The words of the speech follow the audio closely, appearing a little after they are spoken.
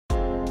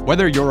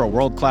Whether you're a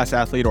world-class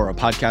athlete or a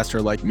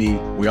podcaster like me,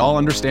 we all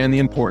understand the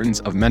importance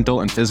of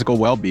mental and physical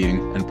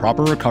well-being and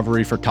proper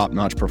recovery for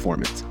top-notch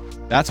performance.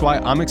 That's why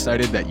I'm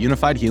excited that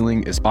Unified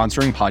Healing is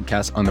sponsoring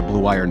podcasts on the Blue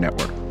Wire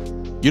Network.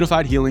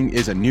 Unified Healing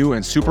is a new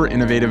and super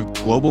innovative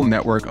global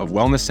network of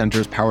wellness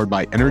centers powered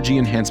by Energy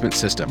Enhancement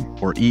System,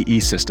 or EE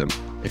System.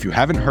 If you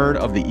haven't heard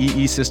of the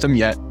EE System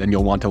yet, then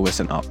you'll want to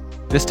listen up.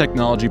 This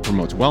technology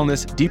promotes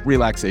wellness, deep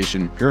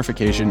relaxation,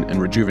 purification, and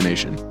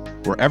rejuvenation.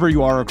 Wherever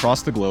you are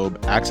across the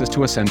globe, access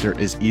to a center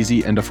is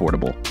easy and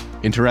affordable.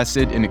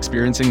 Interested in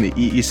experiencing the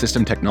EE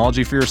System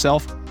technology for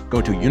yourself?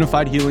 Go to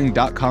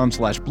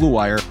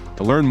unifiedhealing.com/bluewire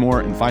to learn more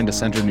and find a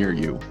center near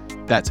you.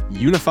 That's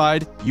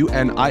unified,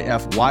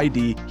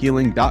 UNIFYD,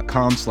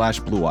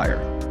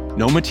 healing.com/bluewire.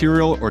 No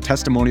material or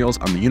testimonials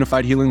on the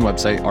Unified Healing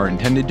website are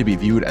intended to be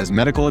viewed as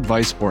medical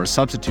advice or a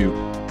substitute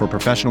for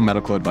professional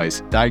medical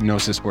advice,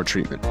 diagnosis, or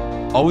treatment.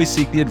 Always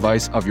seek the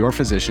advice of your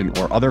physician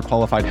or other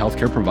qualified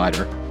healthcare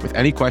provider with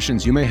any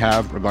questions you may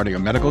have regarding a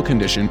medical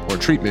condition or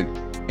treatment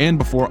and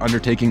before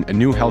undertaking a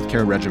new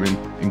healthcare regimen,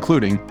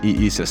 including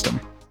EE System.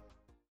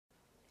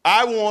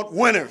 I want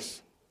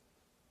winners.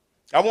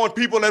 I want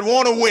people that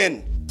want to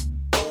win.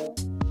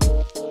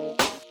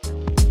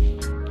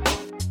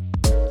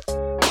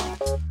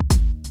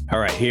 All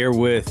right, here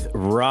with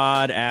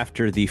Rod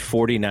after the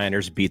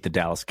 49ers beat the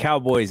Dallas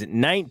Cowboys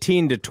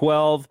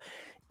 19-12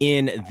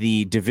 in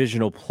the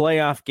divisional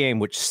playoff game,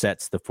 which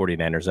sets the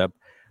 49ers up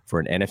for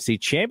an NFC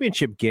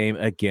championship game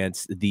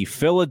against the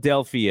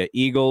Philadelphia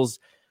Eagles.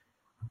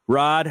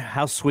 Rod,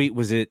 how sweet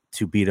was it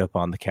to beat up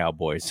on the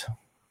Cowboys?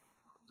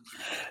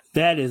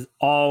 That is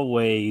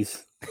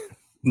always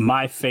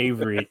my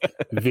favorite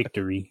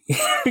victory.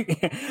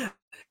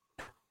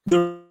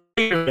 The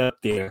up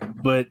there,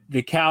 but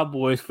the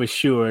Cowboys for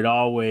sure, it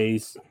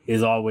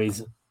is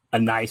always a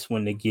nice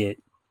one to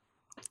get.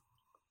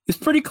 It's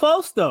pretty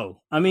close though.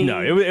 I mean, no,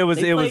 it was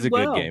a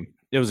good game.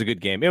 It was a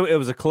good game. It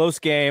was a close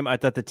game. I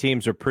thought the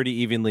teams were pretty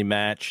evenly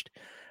matched.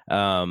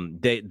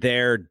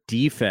 Their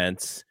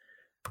defense,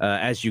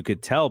 as you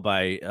could tell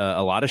by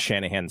a lot of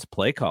Shanahan's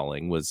play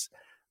calling, was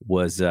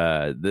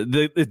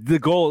the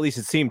goal, at least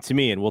it seemed to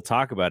me, and we'll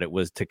talk about it,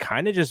 was to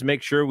kind of just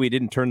make sure we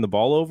didn't turn the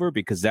ball over,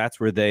 because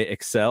that's where they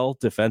excel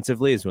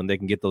defensively, is when they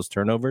can get those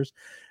turnovers.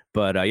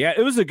 But yeah,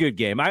 it was a good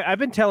game. I've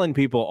been telling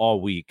people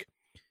all week,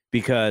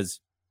 because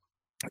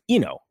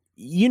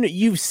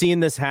you've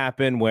seen this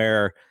happen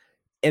where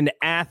an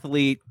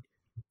athlete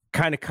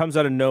kind of comes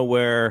out of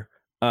nowhere.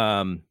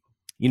 A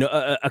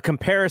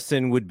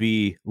comparison would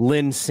be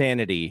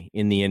Linsanity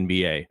in the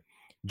NBA.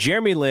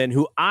 Jeremy Lin,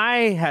 who I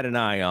had an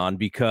eye on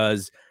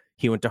because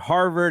he went to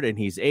Harvard and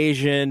he's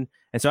Asian.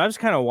 And so I was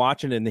kind of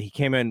watching, and he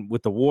came in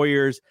with the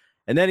Warriors,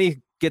 and then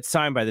he gets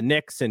signed by the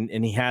Knicks, and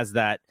he has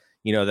that,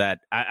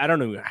 I don't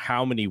know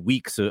how many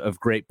weeks of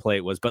great play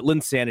it was, but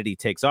Linsanity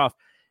takes off.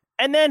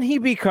 And then he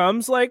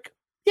becomes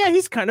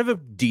he's kind of a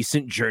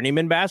decent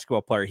journeyman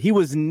basketball player. He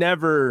was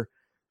never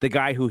the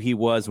guy who he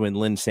was when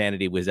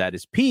Linsanity was at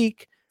his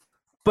peak,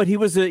 but he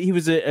was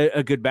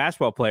a good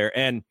basketball player.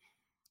 And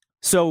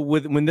so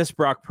when this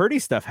Brock Purdy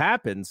stuff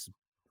happens,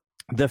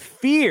 the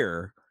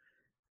fear,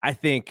 I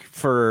think,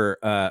 for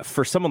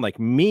someone like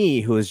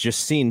me who has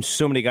just seen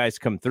so many guys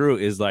come through,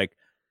 is like,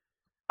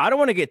 I don't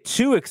want to get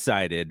too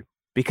excited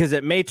because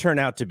it may turn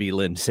out to be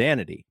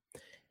Linsanity.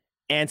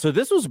 And so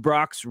this was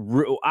Brock's,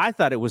 I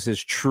thought it was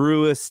his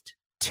truest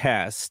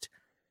test.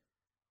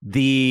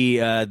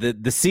 The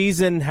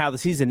season, how the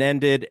season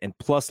ended, and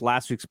plus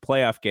last week's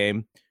playoff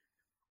game,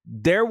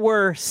 there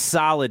were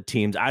solid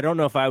teams. I don't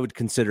know if I would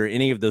consider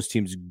any of those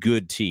teams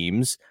good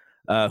teams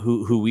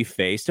who we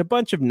faced. A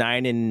bunch of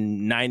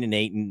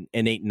 9-8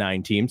 and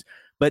 8-9 teams,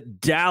 but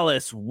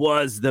Dallas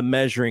was the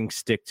measuring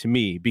stick to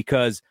me,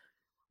 because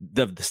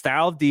the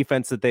style of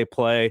defense that they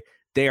play,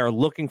 they are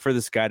looking for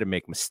this guy to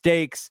make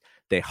mistakes.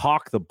 They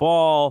hawk the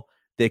ball.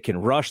 They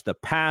can rush the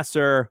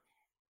passer.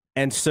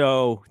 And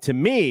so, to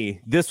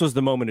me, this was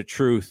the moment of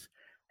truth.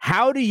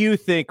 How do you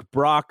think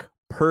Brock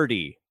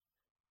Purdy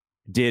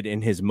did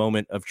in his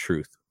moment of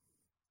truth?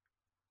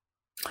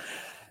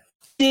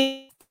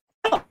 I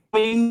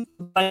mean,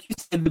 like you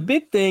said, the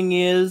big thing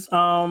is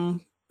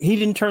he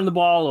didn't turn the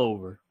ball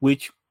over,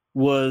 which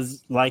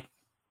was, like,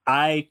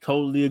 I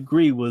totally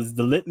agree, was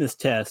the litmus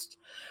test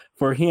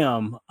for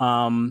him,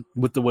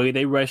 with the way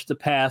they rush the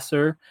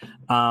passer.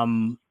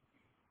 And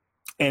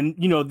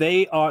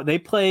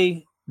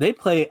they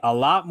play a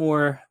lot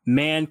more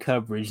man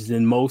coverage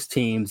than most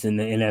teams in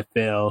the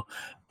NFL.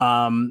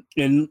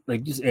 And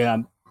like just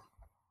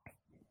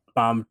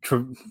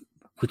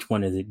which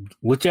one is it?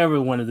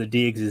 Whichever one of the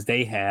digs is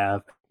they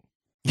have.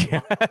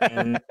 Yeah.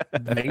 And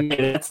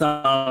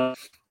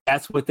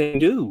that's what they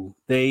do.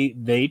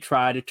 They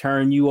try to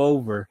turn you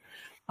over,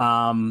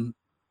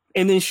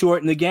 and then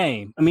shorten the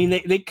game. I mean,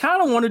 they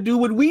kind of want to do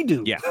what we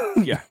do. Yeah.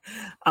 Yeah.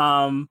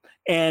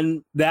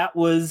 And that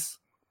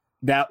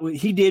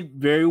he did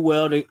very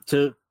well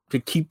to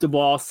keep the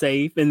ball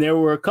safe. And there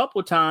were a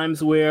couple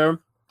times where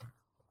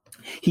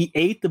he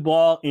ate the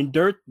ball and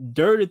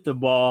dirted the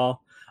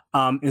ball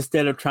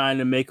instead of trying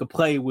to make a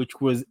play, which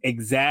was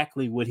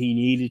exactly what he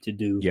needed to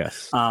do.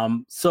 Yes.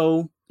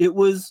 So it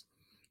was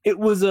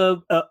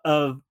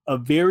a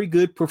very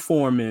good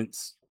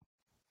performance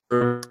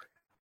for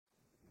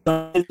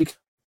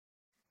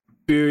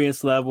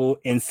experience level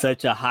in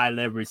such a high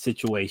leverage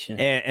situation.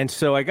 And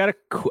so I got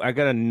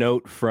a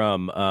note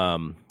from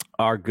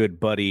our good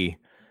buddy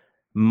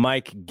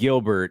Mike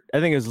Gilbert. I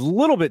think it was a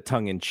little bit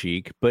tongue in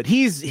cheek, but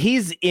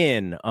he's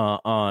in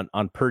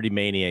on Purdy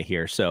mania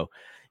here. So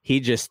he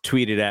just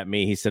tweeted at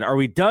me. He said, "Are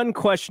we done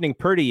questioning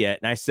Purdy yet?"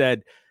 And I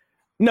said,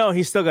 "No,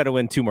 he's still got to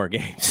win 2 more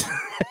games."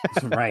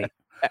 Right.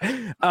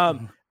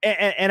 And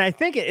I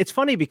think it's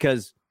funny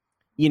because,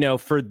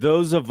 for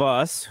those of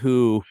us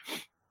who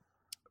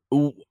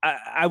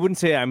I wouldn't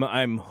say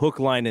I'm hook,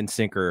 line, and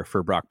sinker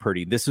for Brock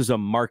Purdy. This is a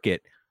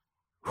market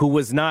who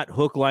was not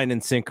hook, line,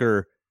 and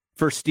sinker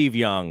for Steve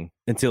Young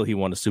until he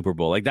won a Super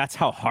Bowl. Like, that's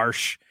how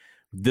harsh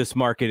this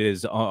market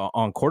is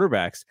on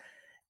quarterbacks.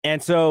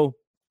 And so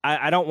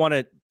I don't want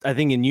to, I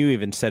think, and you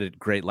even said it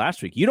great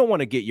last week, you don't want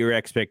to get your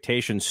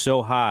expectations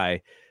so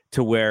high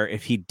to where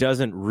if he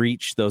doesn't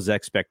reach those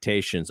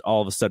expectations,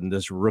 all of a sudden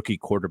this rookie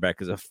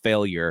quarterback is a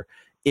failure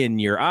in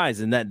your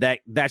eyes. And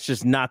that's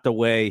just not the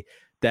way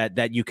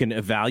that you can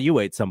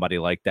evaluate somebody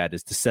like that,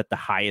 is to set the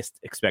highest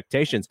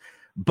expectations.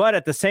 But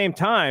at the same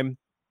time,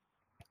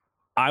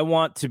 I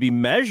want to be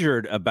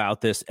measured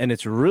about this, and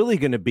it's really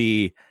going to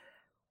be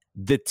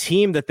the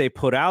team that they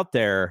put out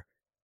there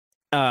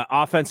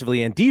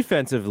offensively and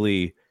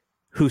defensively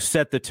who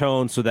set the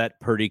tone so that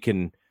Purdy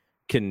can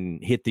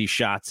hit these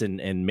shots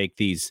and make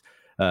these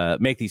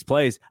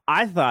plays.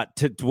 I thought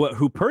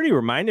who Purdy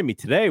reminded me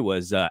today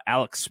was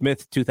Alex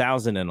Smith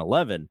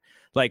 2011.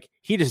 Like,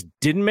 he just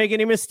didn't make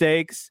any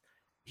mistakes.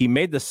 He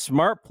made the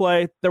smart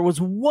play. There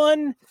was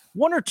one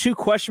or two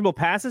questionable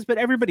passes, but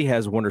everybody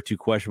has 1 or 2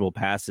 questionable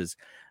passes.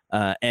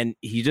 And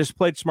he just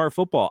played smart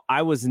football.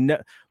 I was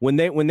when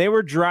they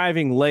were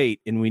driving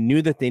late and we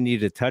knew that they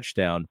needed a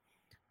touchdown.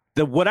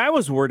 What I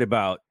was worried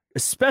about,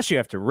 especially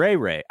after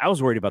Ray, I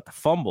was worried about the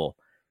fumble.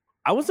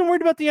 I wasn't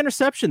worried about the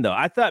interception, though.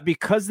 I thought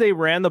because they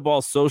ran the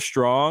ball so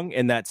strong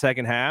in that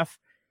second half,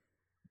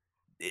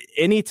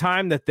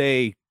 anytime that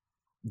they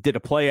did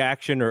a play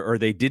action or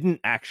they didn't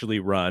actually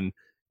run,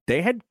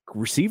 they had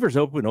receivers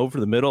open over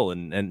the middle.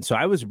 And so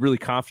I was really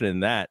confident in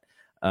that.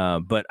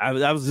 But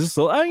I was just,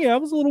 I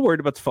was a little worried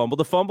about the fumble.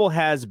 The fumble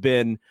has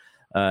been,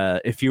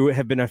 if you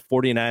have been a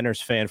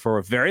 49ers fan for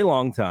a very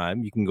long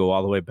time, you can go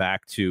all the way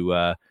back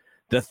to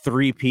the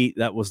three-peat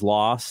that was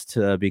lost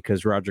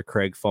because Roger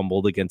Craig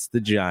fumbled against the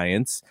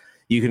Giants.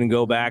 You can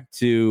go back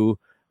to,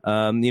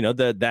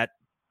 that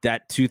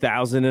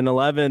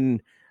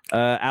 2011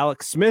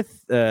 Alex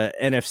Smith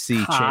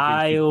NFC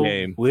championship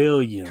game.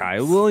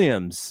 Kyle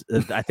Williams.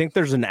 I think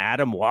there's an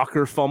Adam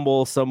Walker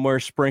fumble somewhere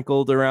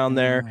sprinkled around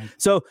there. Right.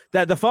 So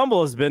that the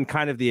fumble has been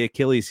kind of the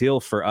Achilles heel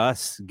for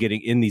us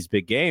getting in these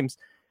big games.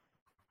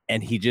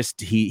 And he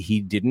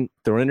didn't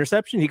throw an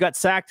interception. He got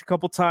sacked a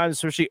couple times,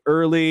 especially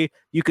early.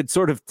 You could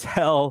sort of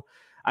tell.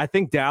 I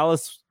think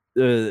Dallas,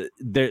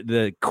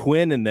 the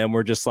Quinn and them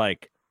were just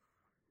like,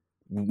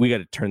 we got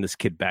to turn this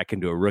kid back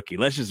into a rookie.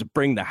 Let's just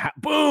bring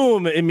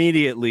boom,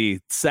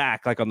 immediately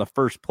sack like on the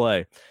first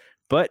play.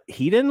 But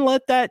he didn't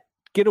let that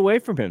get away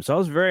from him. So I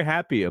was very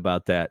happy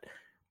about that.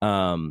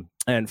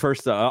 And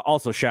first,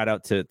 also shout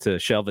out to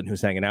Shelvin,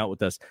 who's hanging out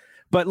with us.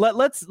 But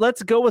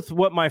let's go with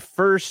what my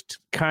first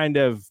kind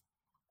of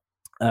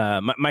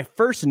my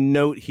first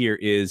note here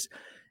is,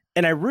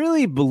 and I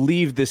really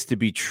believe this to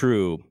be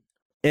true.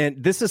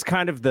 And this is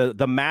kind of the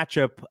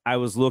matchup I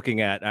was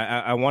looking at.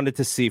 I wanted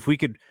to see if we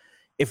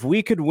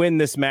could win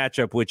this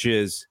matchup, which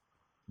is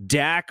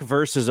Dak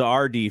versus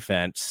our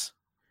defense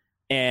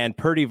and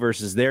Purdy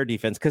versus their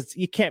defense, because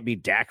you can't be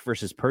Dak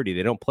versus Purdy.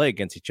 They don't play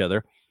against each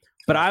other.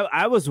 But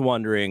I was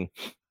wondering,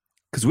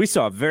 because we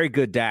saw a very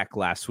good Dak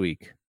last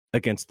week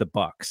against the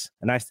Bucs.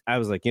 And I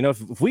was like,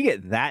 if we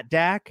get that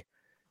Dak,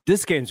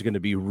 this game's going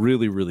to be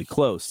really, really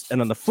close.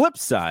 And on the flip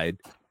side,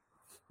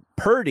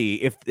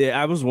 Purdy,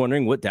 I was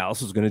wondering what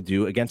Dallas was going to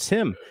do against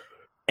him.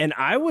 And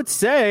I would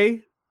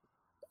say,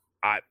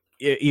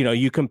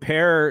 you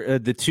compare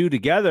the two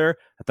together,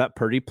 I thought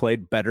Purdy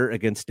played better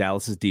against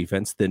Dallas's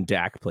defense than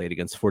Dak played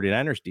against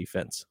 49ers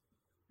defense.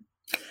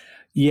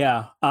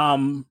 Yeah.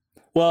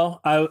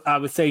 Well, I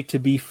would say, to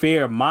be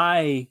fair,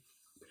 my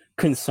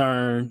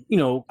concern,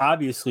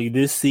 obviously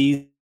this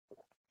season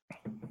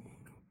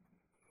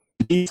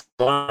as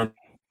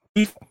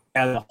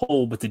a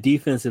whole, but the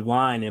defensive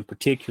line in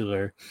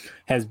particular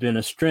has been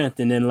a strength.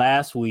 And then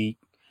last week,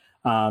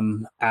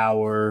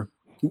 for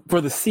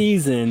the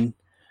season,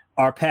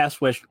 our pass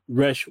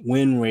rush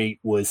win rate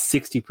was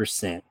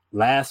 60%.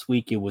 Last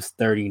week it was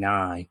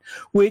 39%,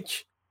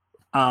 which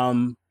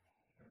I'm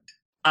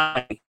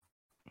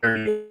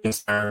very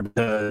concerned,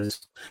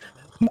 because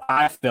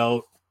I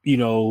felt,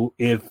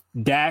 if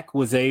Dak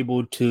was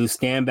able to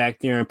stand back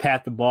there and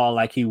pat the ball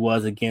like he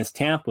was against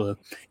Tampa,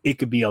 it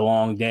could be a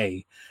long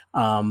day.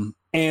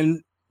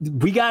 And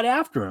we got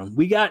after him.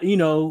 We got,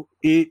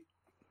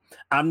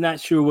 I'm not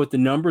sure what the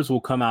numbers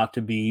will come out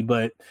to be,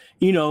 but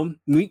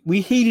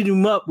we heated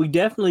him up. We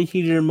definitely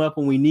heated him up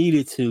when we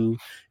needed to,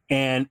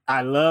 and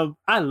I love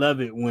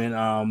it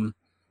when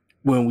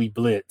we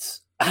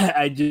blitz.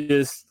 I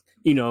just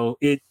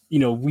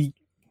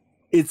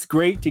it's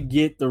great to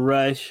get the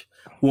rush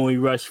when we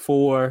rush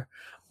 4,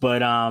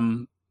 but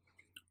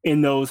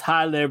in those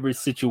high leverage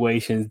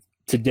situations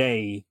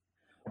today,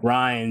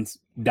 Ryan's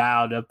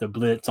dialed up the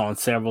blitz on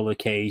several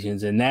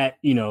occasions, and that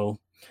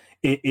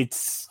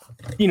it's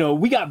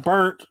we got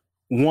burnt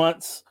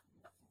once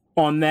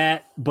on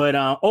that, but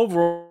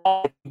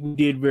overall we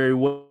did very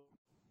well.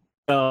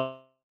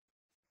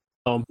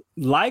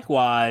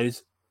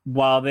 Likewise,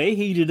 while they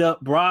heated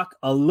up Brock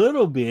a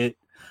little bit,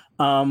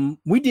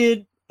 we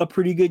did a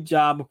pretty good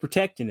job of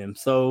protecting him.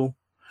 So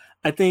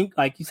I think,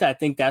 like you said, I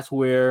think that's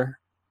where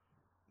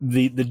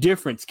the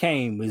difference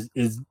came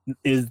is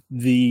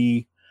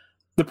the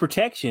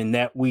protection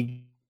that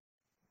we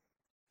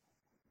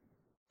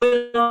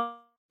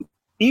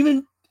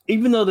even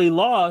though they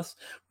lost,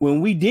 when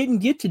we didn't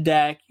get to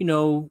Dak,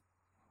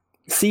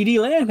 CD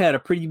Lamb had a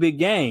pretty big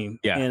game.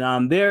 Yeah.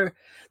 And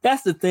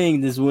that's the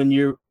thing, is when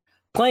you're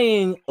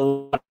playing a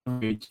lot of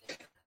coverage,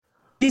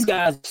 these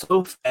guys are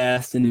so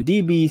fast and the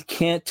DBs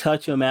can't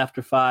touch them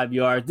after 5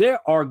 yards. There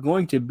are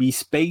going to be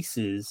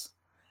spaces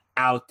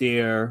out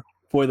there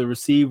for the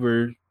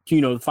receiver,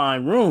 to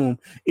find room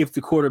if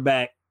the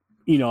quarterback,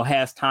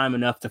 has time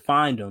enough to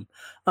find them.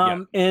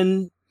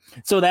 And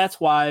so that's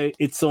why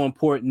it's so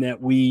important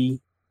that we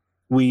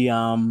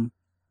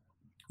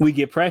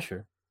get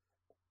pressure.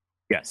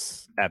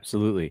 Yes,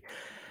 absolutely.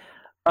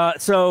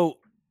 So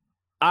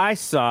I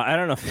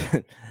don't know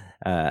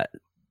if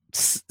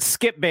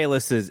Skip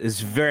Bayless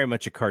is very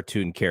much a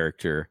cartoon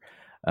character.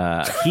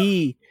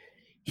 He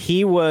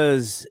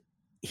was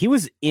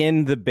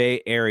in the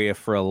Bay Area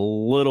for a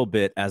little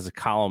bit as a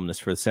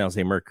columnist for the San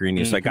Jose Mercury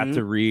News. So I got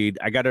to read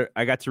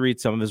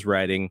some of his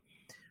writing.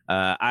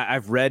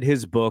 I've read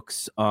his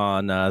books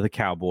on the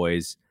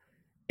Cowboys,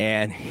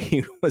 and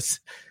he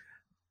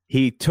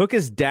took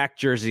his Dak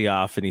jersey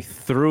off and he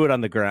threw it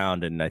on the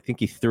ground, and I think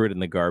he threw it in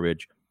the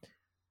garbage.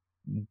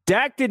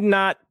 Dak did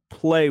not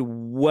play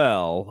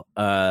well.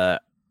 Losing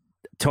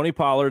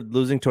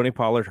Tony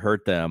Pollard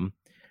hurt them,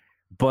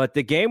 but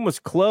the game was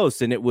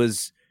close, and it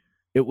was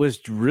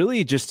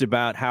really just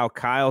about how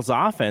Kyle's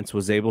offense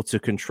was able to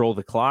control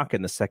the clock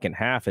in the second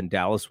half, and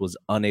Dallas was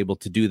unable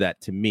to do that.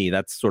 To me,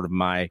 that's sort of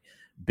my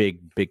big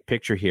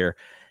picture here.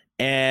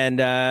 And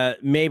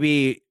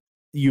maybe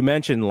you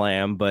mentioned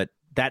Lamb, but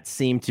that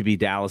seemed to be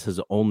Dallas's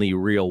only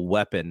real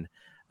weapon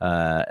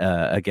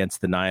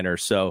against the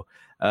Niners. So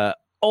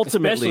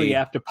ultimately, especially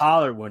after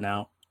Pollard went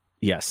out.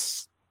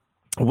 Yes.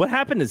 What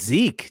happened to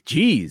Zeke?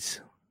 Jeez.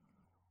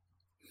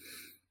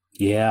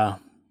 Yeah.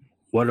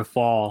 What a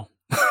fall.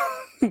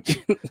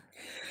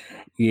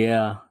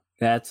 Yeah.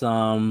 That's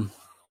that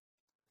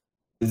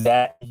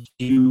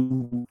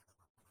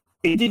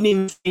it didn't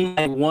even seem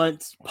like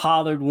once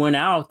Pollard went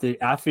out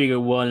that I figured,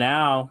 well,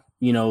 now,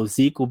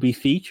 Zeke will be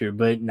featured,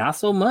 but not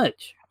so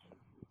much.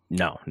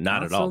 No,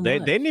 not at all. They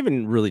didn't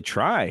even really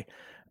try.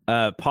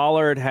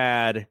 Pollard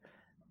had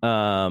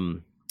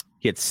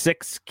he had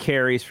 6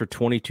 carries for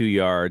 22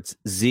 yards.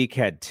 Zeke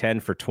had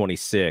 10 for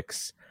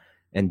 26,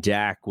 and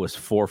Dak was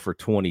 4 for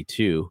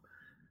 22.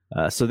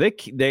 So they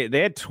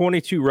had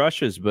 22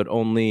 rushes, but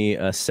only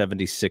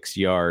 76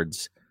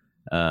 yards.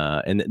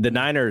 And the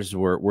Niners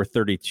were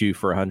 32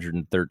 for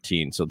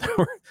 113. So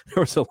there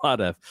was a lot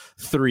of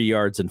 3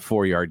 yards and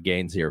 4 yard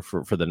gains here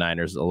for the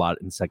Niners, a lot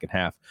in the second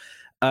half.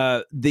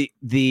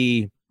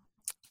 The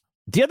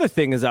other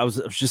thing is I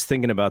was just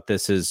thinking about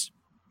this is,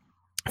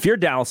 if you're a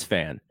Dallas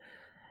fan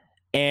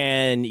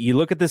and you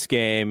look at this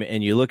game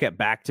and you look at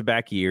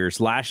back-to-back years,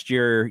 last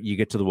year you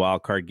get to the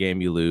wild card game,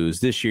 you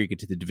lose. This year you get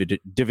to the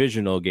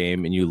divisional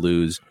game and you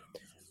lose.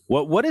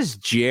 What is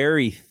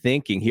Jerry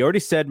thinking? He already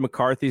said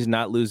McCarthy's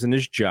not losing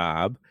his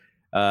job.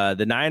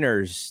 The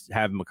Niners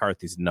have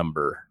McCarthy's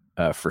number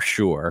for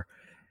sure.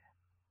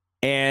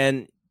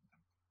 And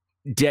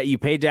you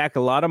pay Dak a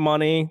lot of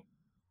money.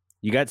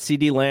 You got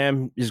CD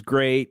Lamb is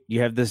great.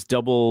 You have this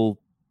double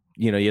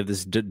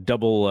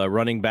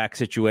running back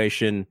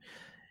situation,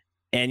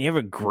 and you have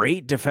a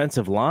great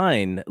defensive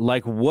line.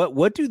 Like,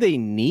 what do they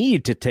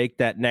need to take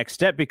that next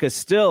step? Because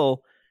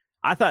still,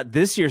 I thought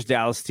this year's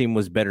Dallas team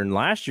was better than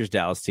last year's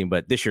Dallas team,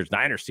 but this year's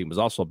Niners team was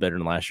also better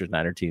than last year's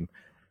Niner team.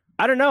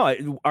 I don't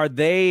know. Are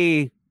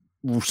they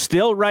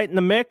still right in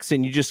the mix,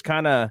 and you just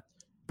kind of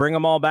bring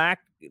them all back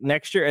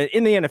next year?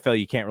 In the NFL,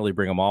 you can't really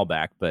bring them all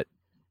back, but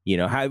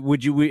how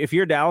would you, if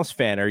you're a Dallas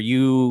fan, are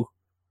you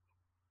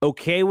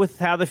okay with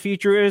how the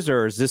future is,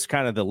 or is this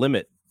kind of the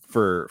limit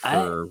for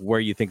where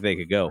you think they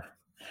could go?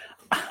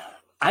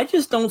 I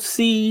just don't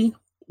see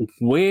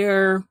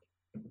where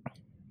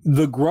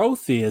the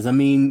growth is. I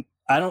mean,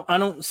 I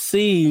don't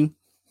see,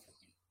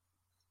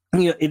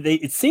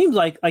 it seems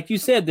like you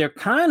said, they're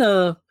kind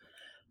of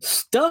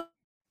stuck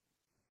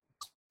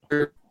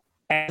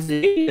as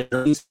it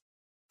is.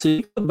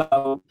 Think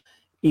about,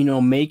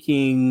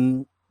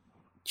 making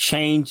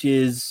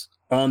changes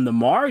on the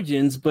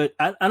margins, but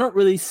I don't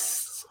really.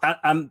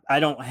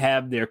 I don't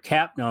have their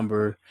cap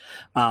number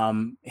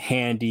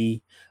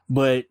handy,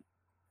 but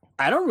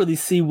I don't really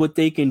see what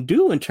they can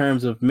do in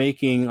terms of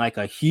making like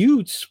a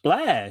huge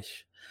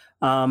splash.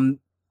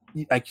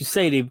 Like you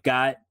say, they've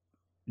got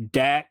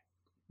Dak.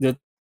 That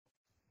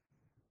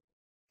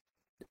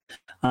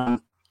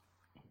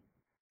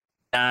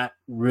not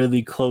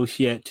really close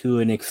yet to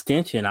an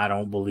extension, I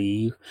don't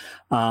believe.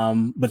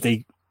 But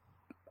they,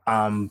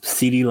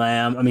 CeeDee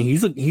Lamb. I mean,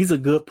 he's a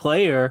good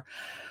player.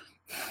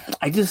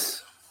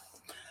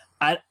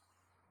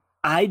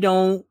 I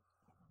don't.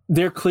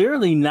 They're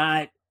clearly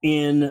not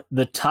in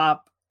the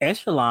top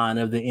echelon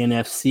of the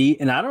NFC,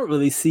 and I don't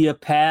really see a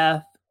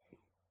path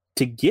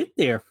to get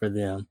there for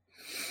them.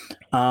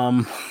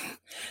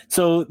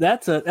 So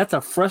that's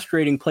a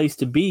frustrating place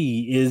to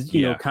be. Is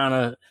you know, kind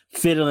of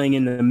fiddling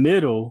in the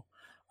middle.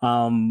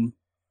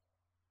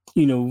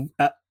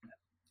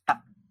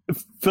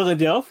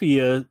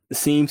 Philadelphia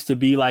seems to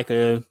be like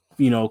a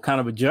kind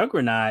of a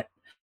juggernaut.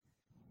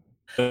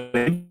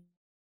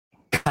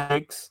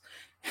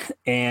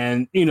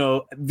 And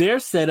they're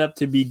set up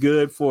to be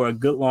good for a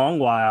good long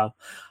while.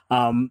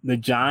 The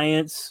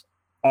Giants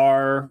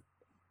are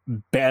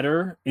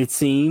better, it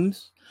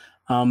seems.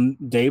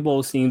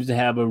 Dabo seems to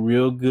have a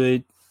real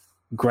good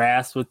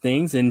grasp of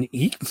things, and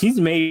he's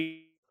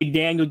made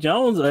Daniel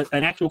Jones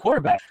an actual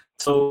quarterback.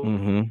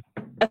 So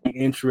that's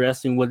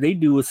interesting. What they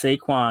do with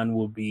Saquon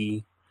will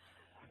be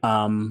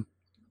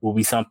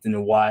something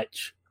to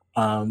watch.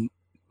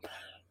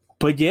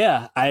 But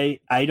yeah, I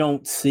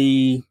don't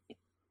see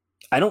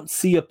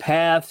a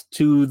path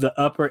to the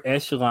upper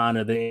echelon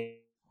of the.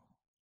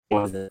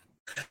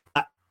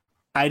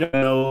 I don't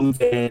know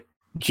that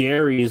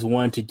Jerry is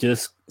one to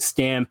just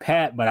stand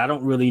pat, but I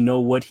don't really know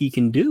what he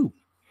can do.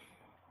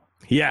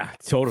 Yeah,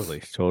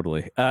 totally.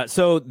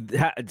 So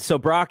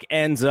Brock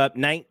ends up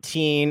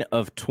 19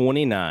 of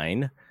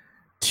 29,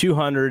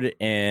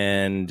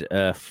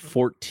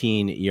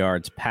 214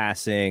 yards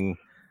passing,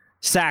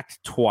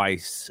 sacked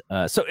twice.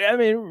 So, I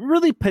mean,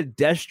 really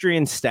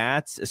pedestrian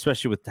stats,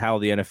 especially with how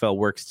the NFL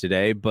works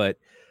today. But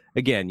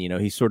again,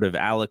 he sort of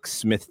Alex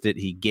Smithed it.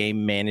 He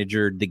game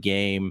managered the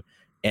game,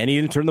 and he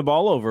didn't turn the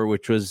ball over,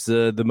 which was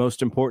the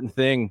most important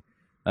thing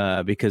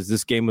because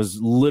this game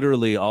was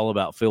literally all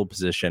about field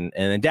position.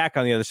 And then Dak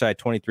on the other side,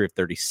 23 of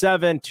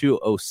 37,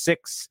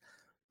 206,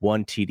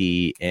 1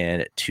 TD,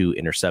 and 2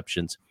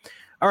 interceptions.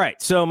 All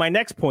right, so my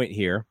next point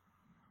here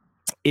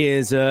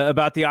is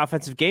about the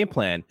offensive game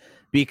plan.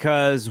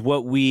 Because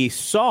what we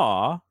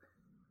saw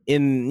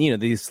in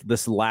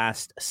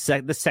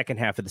the second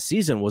half of the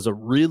season was a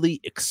really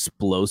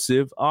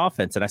explosive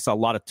offense, and I saw a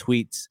lot of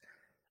tweets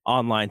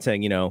online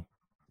saying,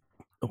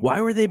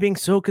 why were they being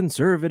so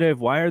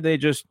conservative? Why are they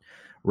just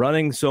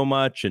running so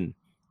much? And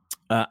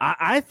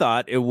I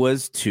thought it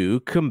was to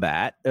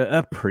combat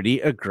a pretty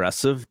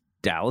aggressive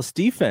Dallas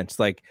defense.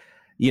 Like,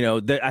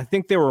 I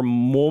think there were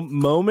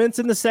moments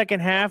in the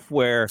second half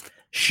where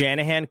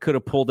Shanahan could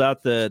have pulled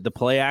out the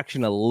play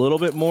action a little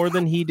bit more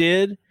than he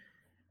did,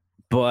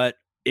 but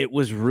it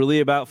was really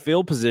about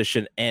field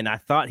position, and I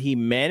thought he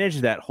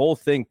managed that whole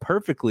thing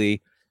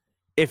perfectly.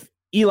 If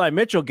Eli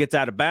Mitchell gets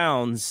out of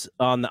bounds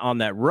on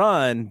that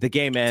run, the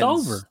game ends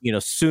over.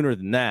 Sooner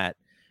than that.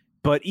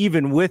 But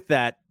even with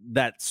that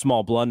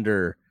small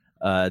blunder,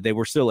 they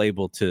were still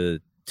able to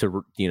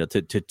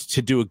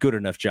do a good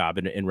enough job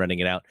in running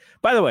it out.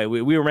 By the way,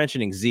 we were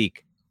mentioning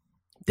Zeke.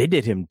 They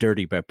did him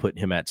dirty by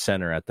putting him at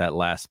center at that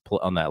last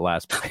on that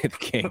last play of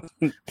the game.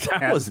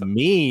 That was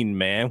mean,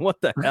 man.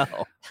 What the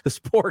hell? This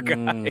poor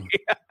guy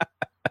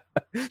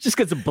just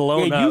gets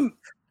blown up.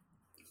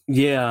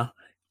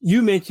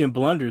 You mentioned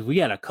blunders. We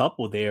had a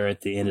couple there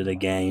at the end of the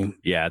game.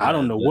 Yeah, I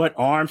don't know what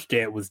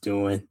Armstead was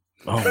doing.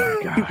 Oh my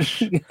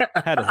gosh!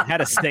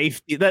 had a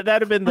safety.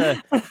 That'd have been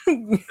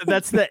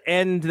that's the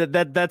end.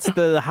 That's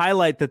the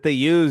highlight that they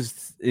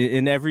used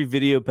in every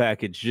video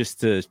package just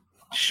to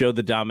show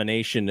the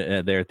domination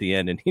there at the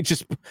end, and he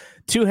just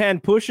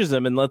two-hand pushes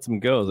him and lets him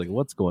go. I was like,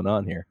 what's going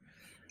on here?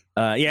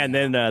 And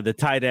then the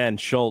tight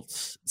end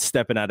Schultz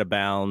stepping out of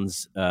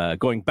bounds,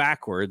 going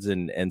backwards,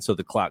 and so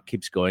the clock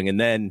keeps going, and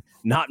then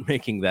not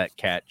making that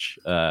catch.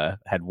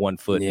 Had 1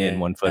 foot in,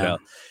 1 foot out.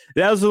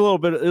 That was a little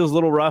bit. It was a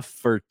little rough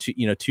for 2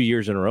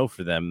 years in a row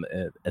for them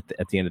at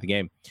the end of the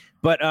game.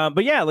 But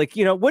yeah,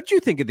 what do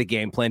you think of the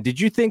game plan? Did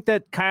you think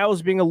that Kyle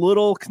was being a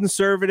little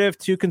conservative,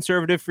 too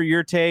conservative for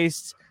your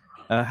taste?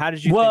 How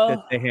did you think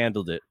that they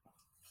handled it?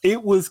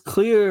 It was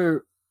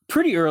clear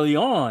pretty early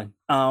on.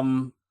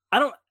 I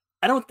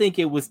don't think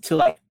it was till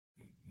but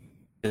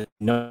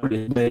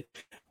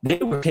they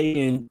were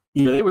taking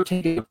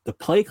the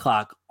play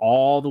clock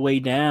all the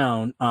way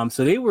down.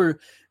 So it was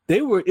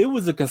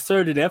a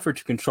concerted effort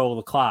to control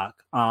the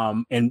clock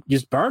and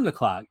just burn the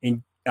clock.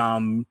 And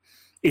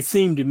it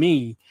seemed to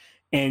me,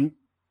 and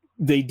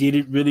they did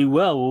it really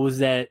well. What was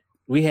that?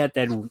 We had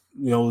that,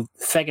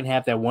 second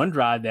half, that one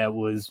drive that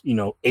was,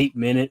 8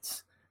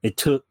 minutes. It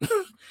took,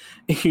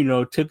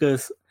 took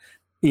us,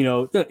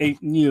 an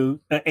 8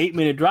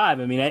 minute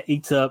drive. I mean, that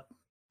eats up,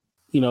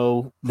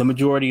 the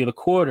majority of the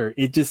quarter.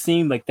 It just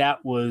seemed like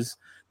that was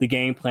the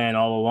game plan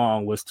all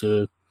along, was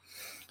to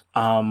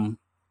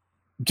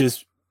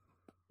just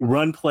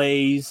run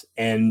plays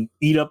and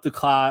eat up the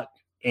clock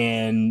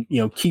and,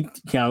 keep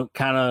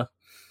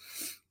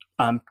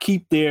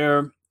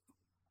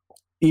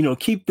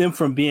keep them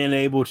from being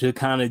able to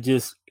kind of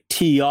just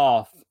tee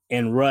off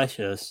and rush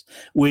us,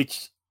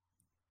 which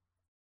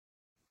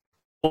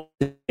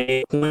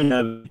they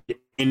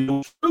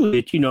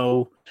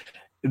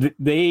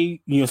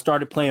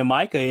started playing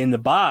Micah in the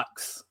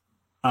box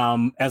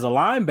as a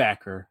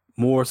linebacker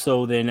more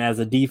so than as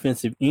a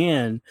defensive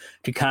end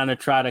to kind of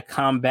try to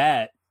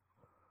combat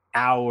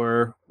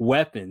our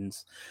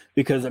weapons,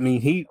 because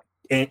he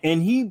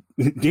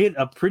did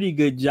a pretty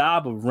good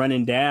job of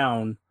running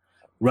down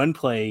run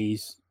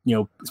plays,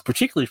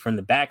 particularly from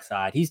the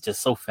backside. He's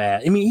just so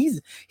fast.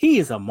 He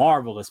is a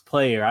marvelous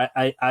player.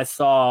 I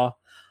saw,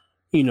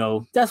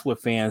 that's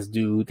what fans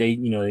do.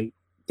 They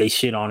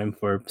shit on him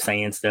for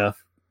saying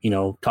stuff,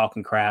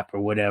 talking crap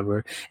or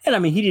whatever.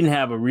 And he didn't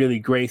have a really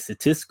great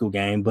statistical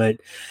game, but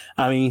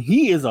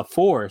he is a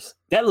force.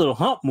 That little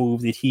hump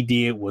move that he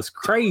did was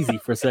crazy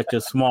for such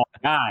a small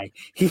guy.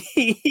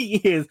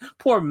 He is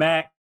poor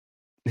Mac.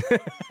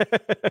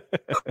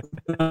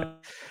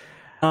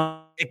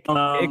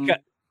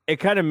 It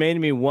kind of made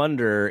me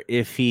wonder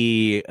if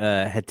he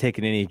had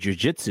taken any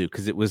jujitsu,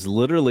 because it was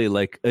literally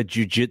like a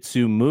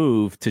jujitsu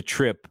move to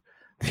trip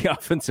the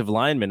offensive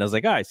lineman. I was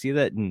like, I see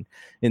that in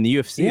the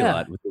UFC a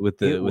lot with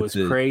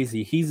the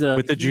crazy. He's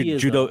a judo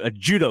players. Judo,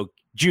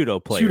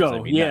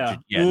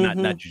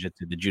 not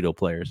jujitsu, the judo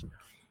players.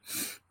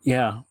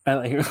 Yeah,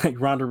 like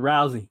Ronda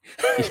Rousey.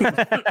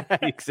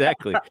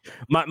 Exactly.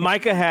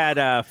 Micah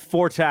had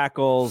 4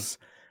 tackles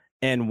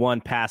and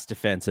 1 pass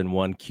defense and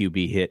 1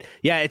 QB hit.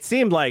 Yeah, it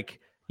seemed like,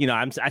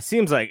 it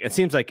seems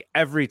like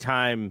every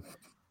time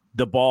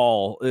the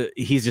ball,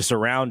 he's just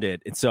around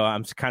it, and so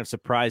I'm kind of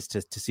surprised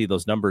to see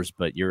those numbers.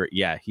 But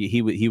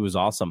he was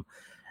awesome.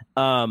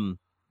 The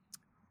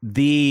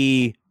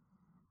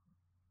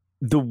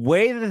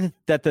way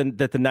that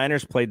the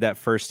Niners played that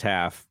first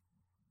half,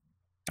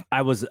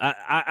 I was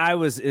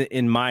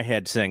in my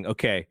head saying,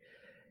 okay,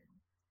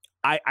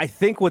 I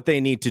think what they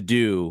need to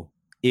do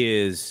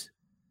is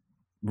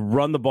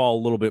run the ball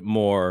a little bit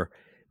more,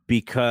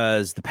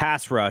 because the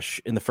pass rush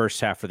in the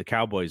first half for the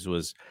Cowboys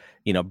was,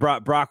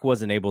 Brock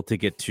wasn't able to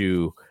get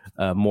to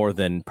more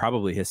than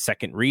probably his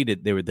second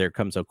read. They were there,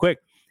 come so quick.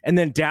 And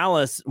then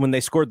Dallas, when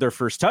they scored their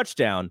first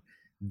touchdown,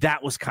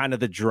 that was kind of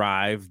the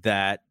drive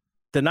that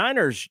the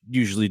Niners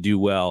usually do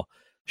well.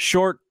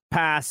 Short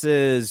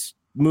passes,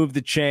 move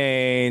the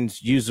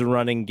chains, use the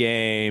running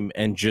game,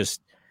 and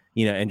just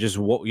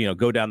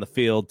go down the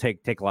field,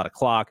 take a lot of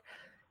clock.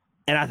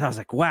 And I was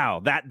like,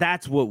 wow,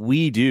 that's what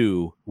we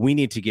do. We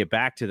need to get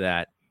back to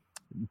that.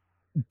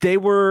 They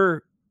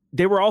were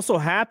also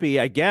happy,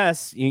 I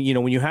guess,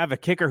 when you have a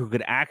kicker who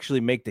could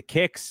actually make the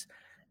kicks,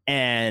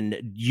 and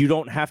you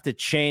don't have to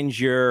change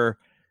your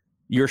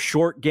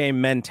short game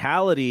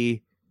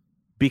mentality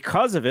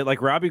because of it.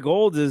 Like Robbie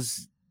Gould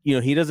is,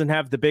 he doesn't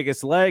have the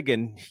biggest leg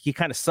and he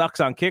kind of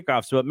sucks on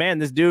kickoffs. But man,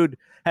 this dude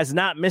has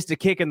not missed a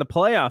kick in the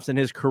playoffs in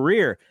his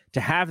career.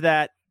 To have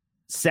that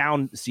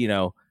sound,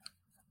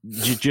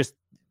 just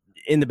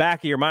in the back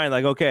of your mind,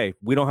 like, okay,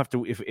 we don't have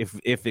to,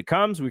 if it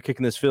comes, we're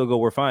kicking this field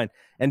goal, we're fine.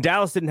 And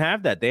Dallas didn't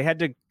have that. They had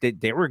to,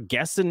 they were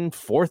guessing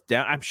 4th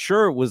down. I'm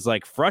sure it was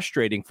like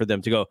frustrating for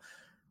them to go,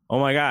 oh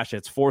my gosh,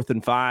 it's 4th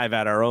and 5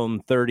 at our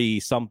own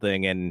 30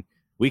 something. And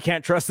we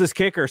can't trust this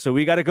kicker, so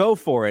we got to go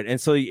for it. And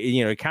so,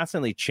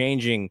 constantly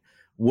changing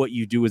what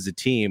you do as a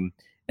team.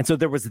 And so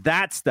there was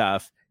that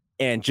stuff,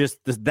 and just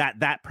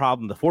that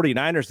problem the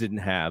 49ers didn't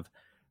have,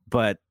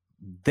 but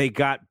they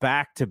got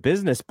back to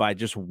business by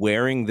just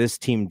wearing this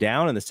team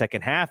down in the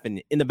second half.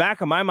 And in the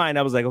back of my mind,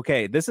 I was like,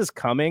 okay, this is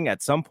coming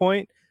at some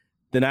point.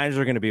 The Niners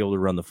are going to be able to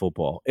run the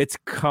football. It's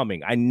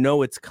coming. I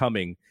know it's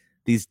coming.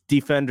 These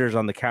defenders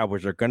on the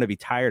Cowboys are going to be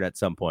tired at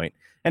some point.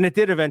 And it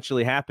did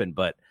eventually happen.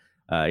 But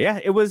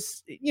it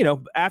was,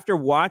 after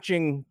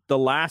watching the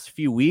last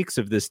few weeks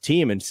of this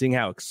team and seeing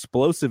how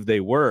explosive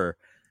they were,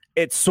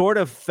 it sort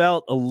of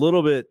felt a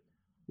little bit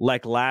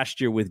like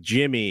last year with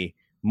Jimmy,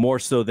 more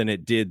so than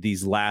it did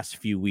these last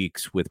few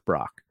weeks with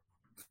Brock.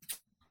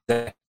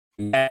 I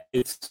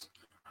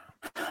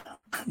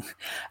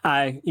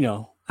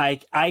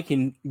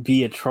can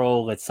be a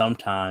troll at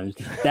sometimes.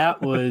 That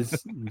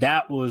was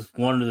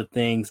one of the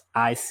things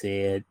I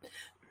said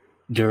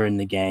during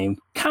the game,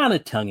 kind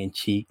of tongue in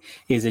cheek,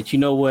 is that,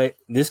 what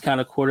this kind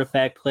of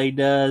quarterback play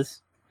does?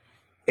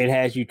 It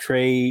has you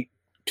trade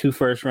 2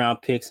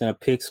 first-round picks and a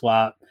pick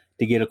swap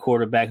to get a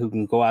quarterback who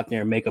can go out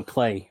there and make a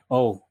play.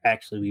 Oh,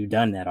 actually, we've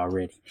done that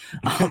already.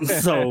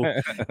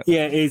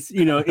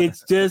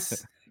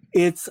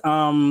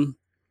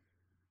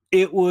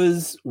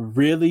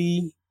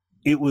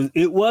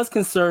 It was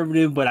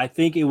conservative, but I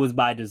think it was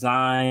by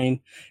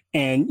design.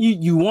 And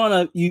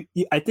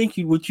I think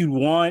what you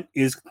want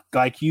is,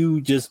 like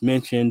you just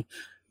mentioned,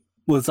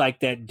 was like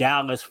that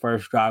Dallas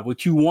first drive.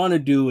 What you want to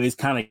do is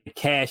kind of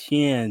cash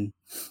in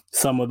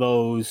some of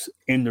those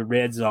in the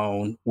red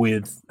zone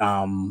with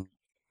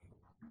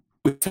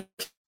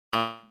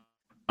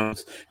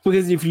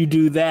because if you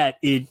do that,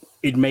 it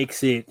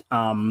makes it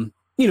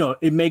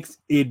it makes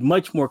it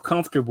much more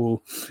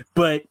comfortable.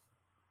 But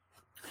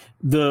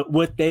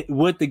what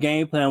the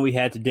game plan we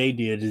had today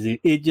did is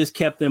it just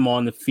kept them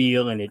on the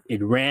field, and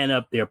it ran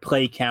up their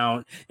play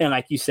count. And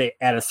like you say,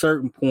 at a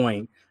certain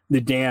point,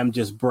 the dam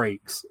just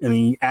breaks. I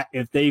mean,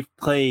 if they've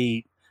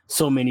played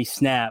so many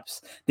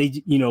snaps,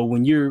 they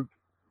when you're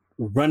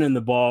running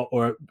the ball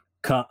or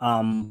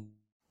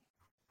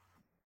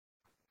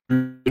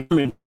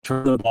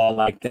turn the ball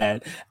like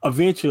that,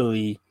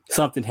 eventually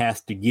something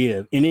has to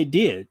give, and it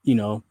did.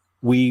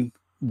 We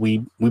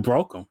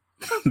broke them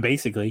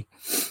basically.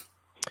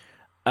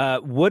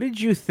 What did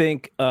you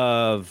think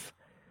of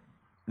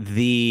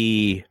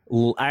the?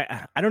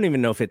 I don't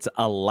even know if it's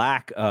a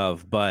lack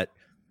of, but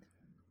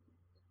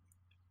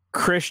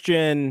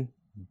Christian,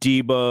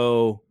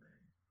 Debo,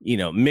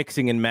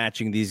 mixing and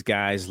matching these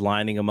guys,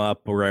 lining them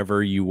up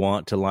wherever you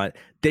want to line.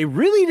 They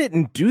really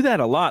didn't do that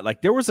a lot.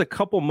 Like there was a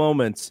couple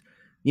moments.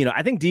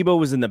 I think Debo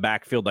was in the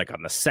backfield like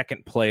on the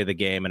second play of the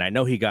game, and I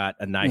know he got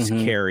a nice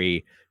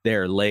carry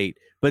there late,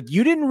 but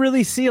you didn't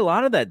really see a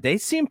lot of that. They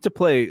seemed to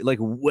play like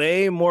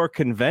way more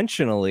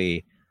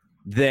conventionally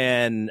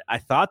than I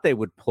thought they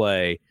would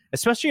play,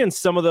 especially in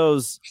some of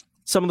those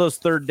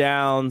third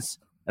downs.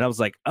 And I was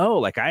like, oh,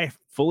 like I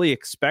fully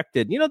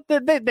expected,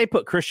 they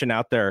put Christian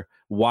out there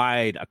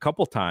wide a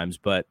couple times,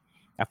 but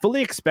I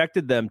fully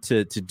expected them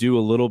to do a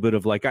little bit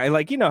of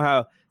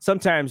how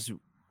sometimes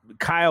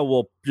Kyle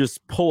will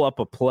just pull up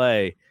a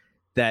play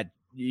that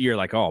you're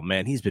like, oh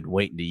man, he's been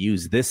waiting to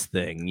use this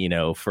thing,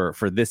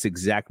 for this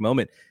exact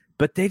moment.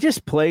 But they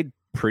just played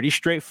pretty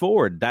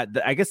straightforward.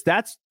 I guess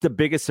that's the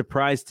biggest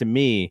surprise to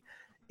me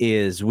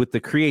is with the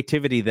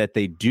creativity that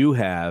they do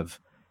have.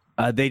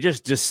 They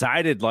just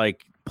decided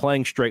like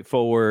playing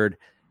straightforward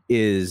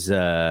is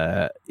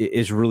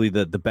really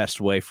the best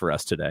way for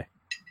us today.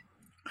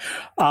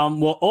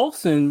 Well,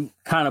 Olsen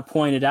kind of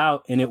pointed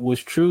out, and it was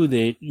true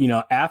that,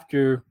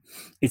 after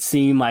it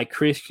seemed like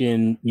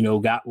Christian,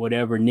 got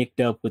whatever nicked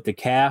up with the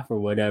calf or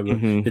whatever,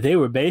 that they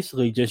were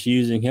basically just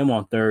using him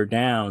on third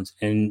downs.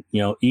 And,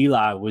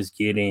 Eli was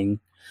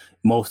getting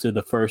most of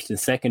the first and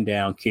second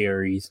down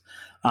carries.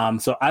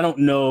 So I don't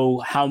know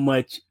how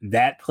much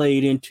that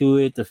played into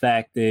it. The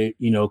fact that,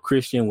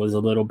 Christian was a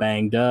little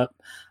banged up.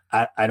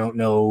 I don't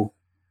know,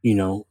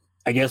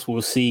 I guess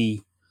we'll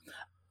see.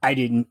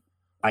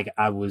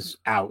 I was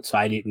out, so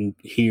I didn't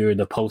hear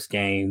the post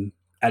game.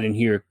 I didn't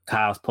hear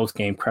Kyle's post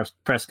game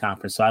press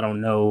conference, so I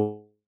don't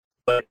know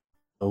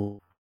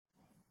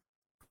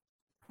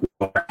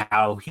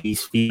how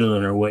he's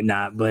feeling or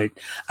whatnot. But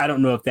I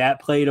don't know if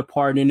that played a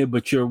part in it.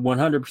 But you're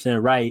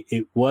 100% right.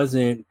 It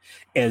wasn't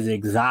as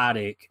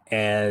exotic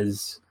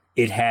as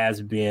it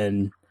has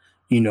been,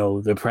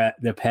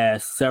 the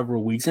past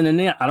several weeks. And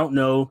then I don't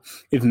know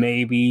if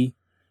maybe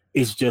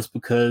it's just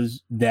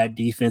because that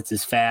defense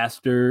is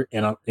faster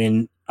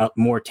and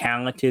more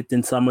talented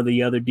than some of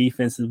the other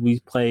defenses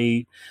we've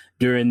played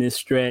during this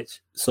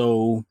stretch.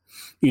 So,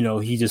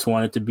 he just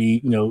wanted to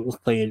be,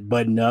 play it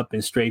button up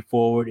and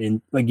straightforward.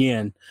 And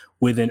again,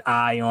 with an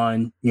eye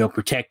on,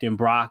 protecting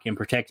Brock and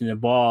protecting the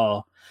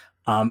ball,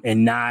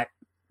 and not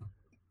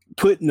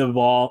putting the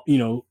ball,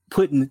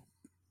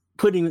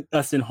 putting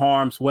us in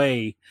harm's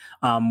way,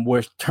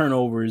 where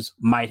turnovers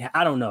might,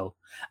 I don't know.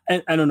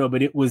 I don't know,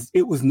 but it was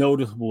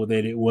noticeable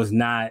that it was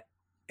not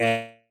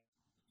as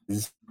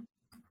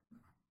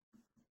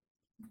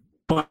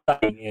fun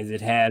as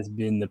it has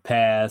been the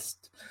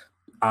past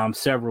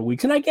several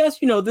weeks. And I guess,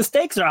 the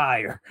stakes are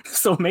higher.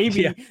 So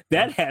maybe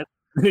that has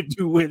to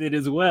do with it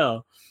as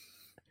well.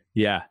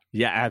 Yeah,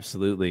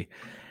 absolutely.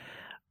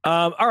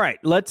 All right,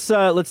 let's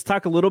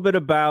talk a little bit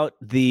about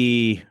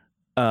the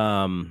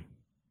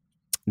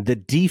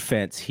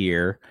defense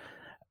here.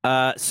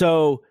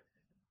 So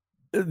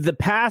the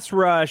pass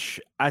rush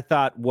I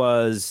thought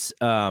was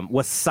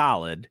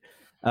solid.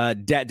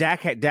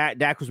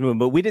 Dak was moving,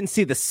 but we didn't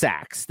see the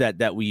sacks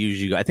that we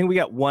usually go. I think we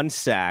got one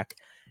sack,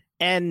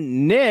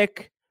 and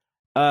Nick,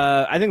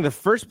 I think the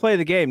first play of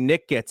the game,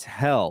 Nick gets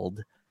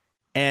held,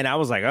 and I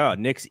was like, oh,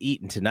 Nick's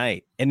eating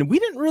tonight. And we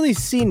didn't really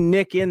see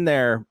Nick in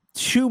there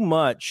too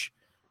much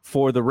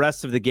for the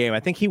rest of the game. I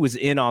think he was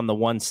in on the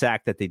one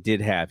sack that they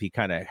did have. He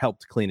kind of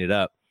helped clean it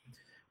up,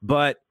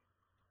 but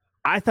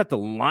I thought the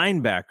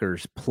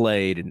linebackers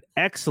played an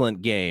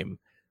excellent game.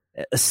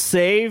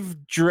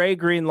 Save Dre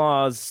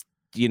Greenlaw's,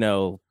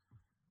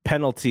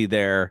 penalty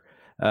there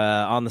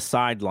on the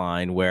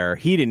sideline where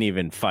he didn't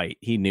even fight.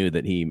 He knew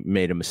that he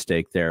made a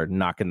mistake there,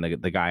 knocking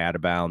the guy out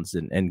of bounds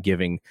and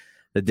giving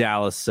the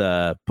Dallas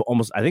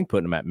almost, I think,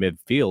 putting him at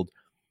midfield.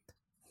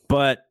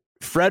 But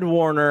Fred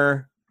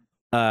Warner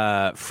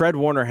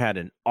had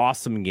an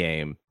awesome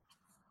game.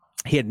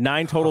 He had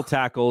 9 total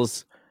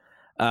tackles.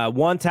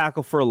 1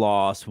 tackle for a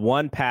loss,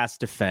 1 pass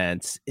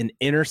defense, an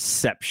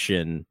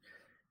interception,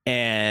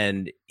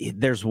 and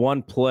there's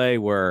one play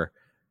where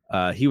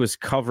he was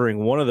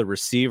covering one of the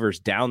receivers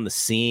down the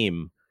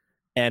seam,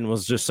 and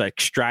was just like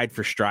stride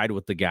for stride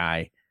with the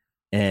guy.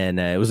 And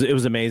it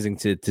was amazing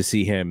to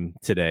see him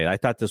today. I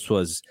thought this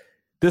was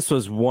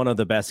one of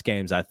the best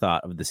games I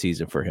thought of the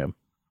season for him.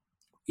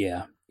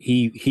 Yeah,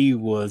 he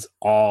was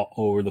all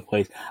over the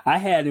place. I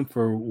had him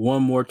for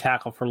one more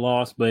tackle for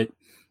loss, but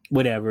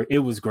whatever. It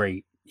was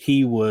great.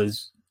 He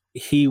was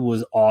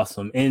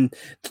awesome. And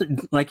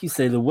like you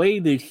say, the way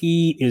that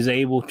he is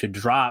able to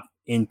drop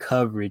in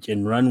coverage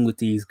and run with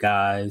these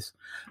guys,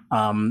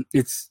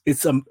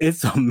 it's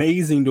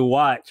amazing to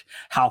watch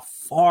how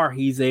far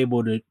he's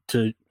able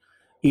to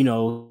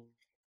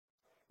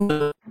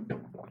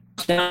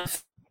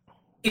that's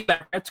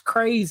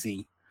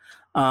crazy.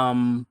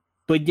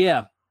 But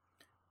yeah,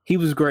 he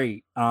was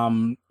great.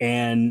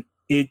 And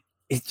it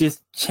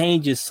just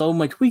changes so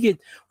much. We've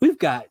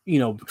got,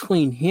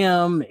 between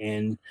him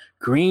and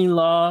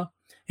Greenlaw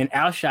and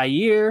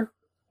Al-Shaair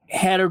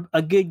had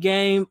a good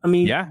game. I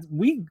mean, yeah,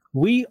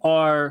 we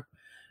are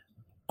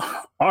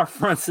our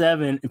front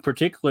seven, and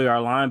particularly our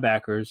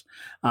linebackers.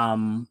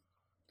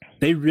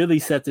 They really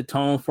set the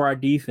tone for our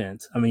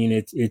defense. I mean,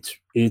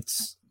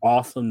 it's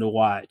awesome to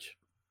watch.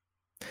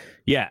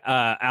 Yeah,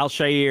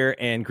 Al-Shaair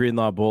and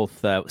Greenlaw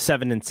both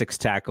 7 and 6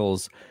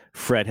 tackles.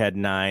 Fred had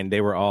 9.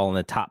 They were all in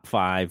the top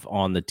 5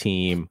 on the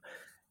team.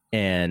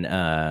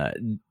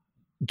 And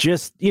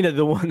just,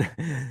 the one,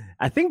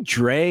 I think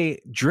Dre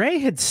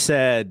had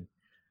said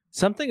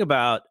something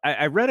about,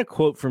 I read a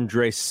quote from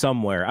Dre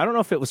somewhere. I don't know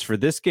if it was for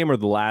this game or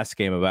the last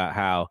game, about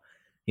how,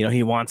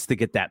 he wants to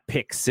get that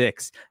pick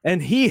 6,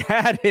 and he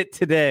had it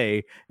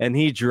today and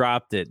he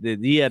dropped it.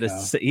 He had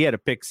a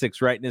pick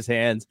 6 right in his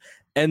hands.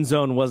 End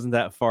zone wasn't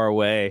that far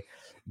away.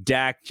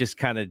 Dak just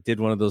kind of did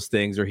one of those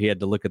things where he had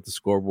to look at the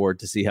scoreboard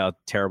to see how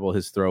terrible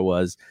his throw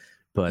was.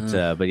 But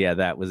yeah,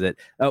 that was it.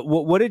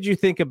 What did you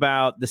think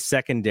about the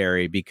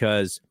secondary?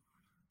 Because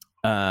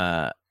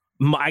I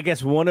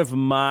guess the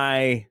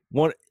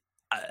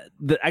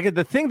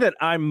thing that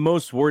I'm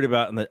most worried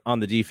about on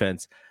the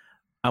defense,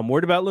 I'm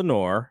worried about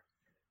Lenoir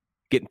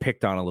getting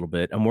picked on a little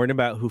bit. I'm worried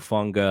about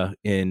Hufanga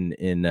in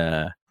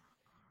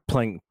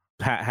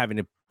having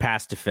to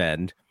pass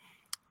defend.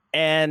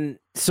 And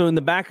so in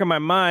the back of my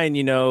mind,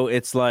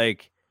 it's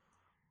like,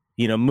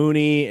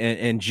 Mooney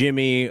and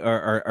Jimmy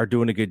are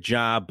doing a good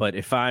job. But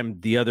if I'm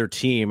the other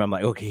team, I'm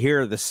like, okay, here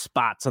are the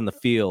spots on the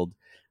field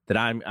that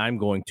I'm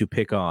going to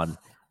pick on,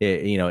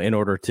 in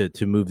order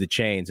to move the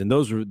chains. And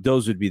those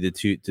would be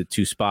the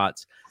two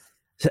spots.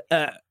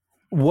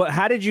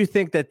 How did you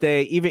think that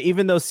they,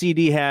 even though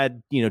CD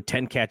had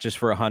 10 catches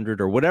for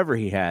 100 or whatever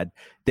he had,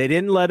 they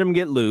didn't let him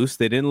get loose.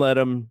 They didn't let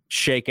him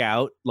shake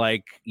out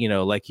like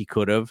he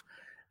could have.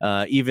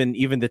 Even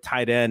the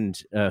tight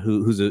end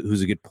who's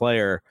a good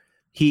player,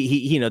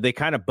 he they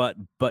kind of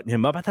button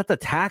him up. I thought the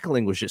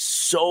tackling was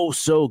just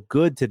so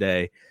good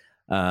today.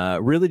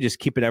 Really just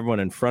keeping everyone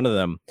in front of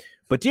them.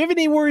 But do you have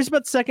any worries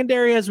about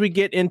secondary as we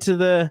get into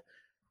the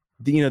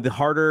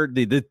harder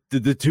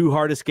the two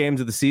hardest games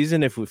of the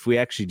season, if we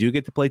actually do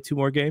get to play 2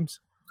 more games?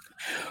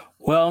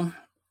 Well,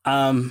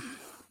 yeah,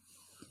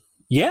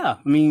 I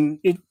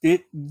mean it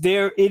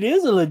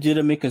is a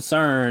legitimate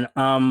concern.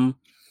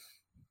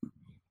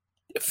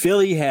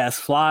 Philly has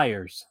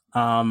flyers.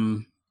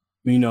 AJ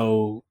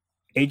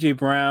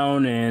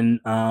Brown and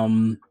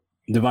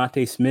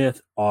Devontae Smith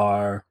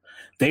are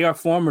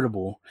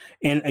formidable.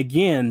 And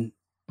again,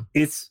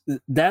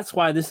 that's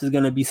why this is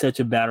going to be such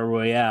a battle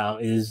royale.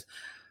 Is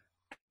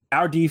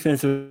our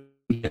defensive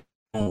their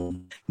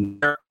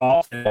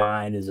offensive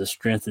line is a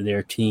strength of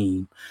their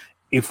team.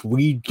 If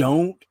we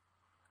don't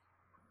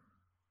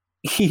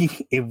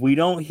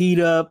heat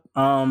up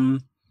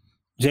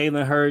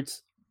Jalen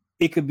Hurts,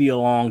 it could be a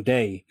long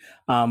day,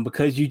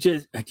 because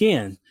these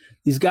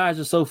guys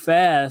are so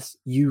fast.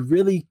 You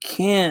really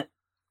can't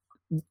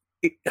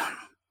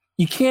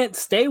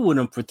stay with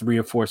them for 3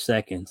 or 4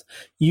 seconds.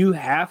 You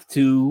have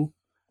to,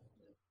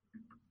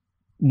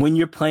 when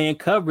you're playing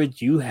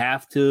coverage, you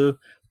have to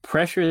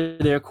pressure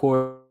their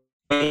core,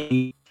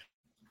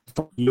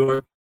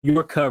 your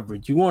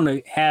coverage. You want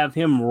to have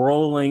him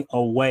rolling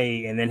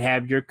away and then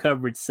have your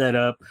coverage set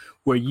up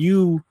where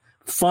you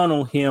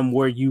funnel him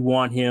where you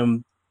want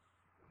him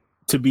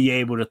to be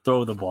able to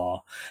throw the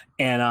ball.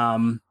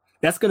 And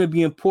that's going to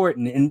be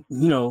important. And,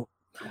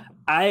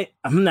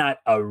 I'm not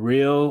a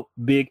real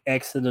big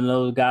expert in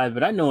those guys,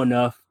 but I know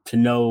enough to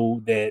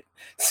know that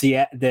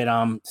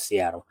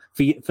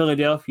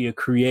Philadelphia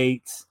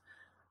creates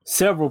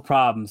several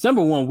problems.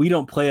 Number one, we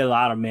don't play a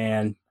lot of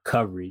man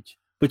coverage,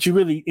 but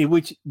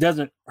which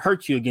doesn't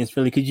hurt you against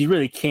Philly, because you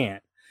really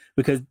can't,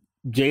 because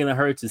Jalen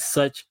Hurts is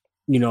such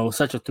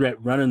a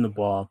threat running the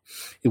ball.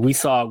 We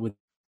saw it with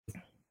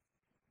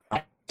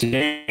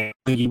today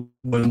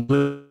when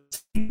we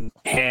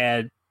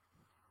had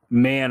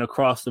man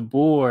across the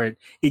board.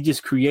 It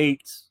just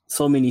creates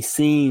so many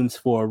seams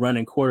for a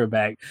running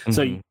quarterback. Mm-hmm.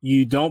 So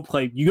you don't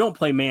play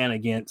man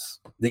against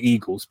the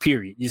Eagles,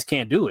 period. You just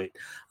can't do it.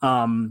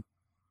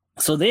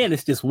 So then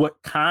it's just,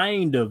 what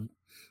kind of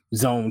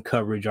zone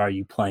coverage are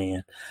you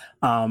playing?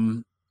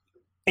 And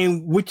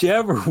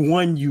whichever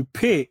one you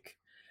pick,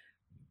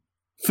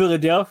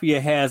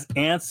 Philadelphia has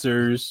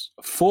answers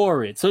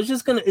for it. So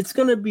it's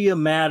gonna be a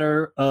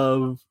matter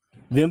of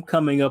them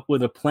coming up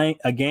with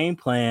a game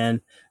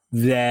plan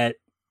that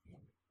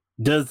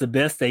does the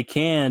best they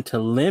can to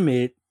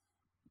limit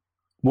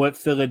what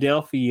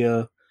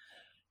Philadelphia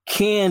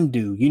can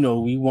do. You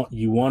know,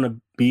 you want to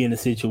be in a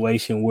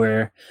situation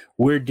where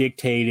we're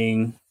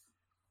dictating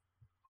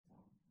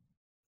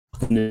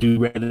to do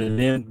rather than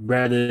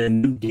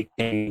them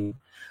dictating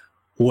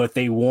what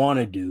they want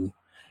to do.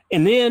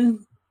 And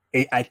then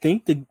I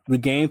think the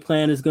game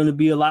plan is going to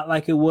be a lot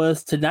like it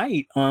was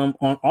tonight on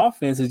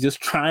offense, is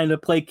just trying to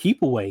play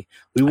keep away.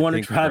 We want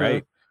to try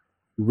to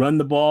run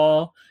the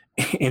ball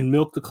and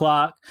milk the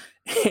clock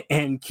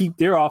and keep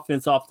their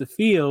offense off the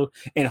field.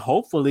 And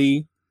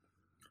hopefully,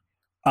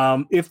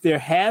 if there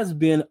has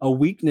been a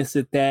weakness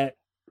that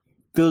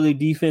Philly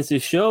defense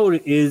has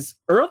showed, is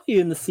early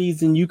in the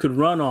season you could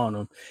run on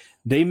them.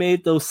 They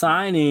made those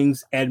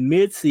signings at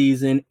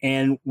midseason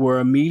and were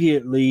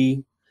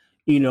immediately,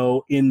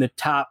 in the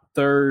top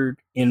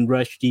third in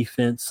rush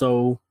defense.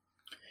 So,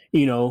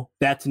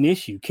 that's an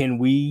issue. Can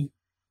we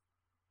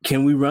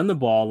run the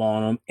ball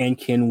on them, and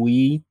can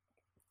we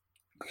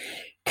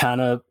kind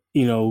of,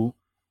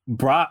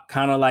 Brock,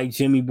 kind of like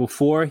Jimmy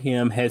before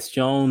him, has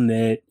shown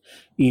that,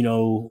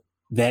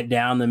 that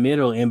down the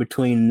middle in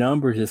between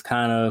numbers is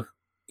kind of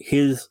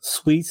his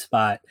sweet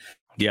spot.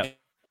 Yeah.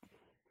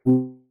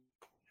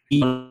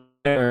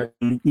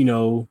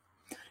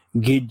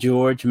 Get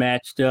George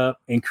matched up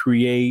and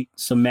create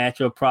some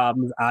matchup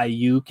problems.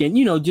 Ayuk,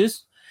 and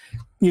just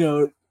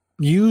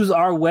use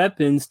our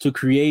weapons to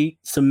create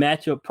some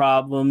matchup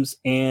problems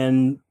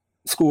and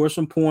score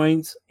some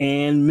points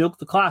and milk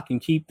the clock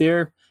and keep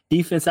their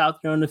defense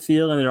out there on the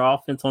field and their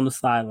offense on the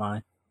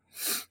sideline.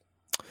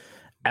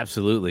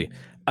 Absolutely.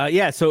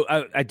 So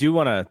I do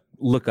want to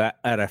look at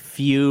a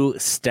few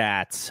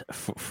stats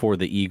for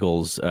the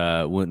Eagles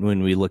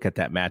when we look at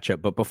that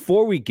matchup. But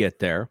before we get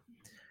there,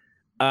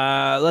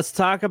 let's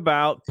talk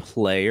about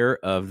player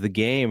of the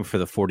game for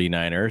the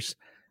 49ers.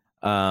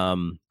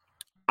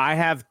 I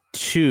have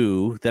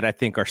two that I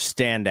think are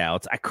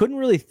standouts. I couldn't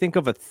really think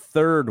of a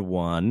third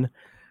one,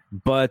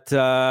 but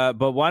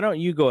why don't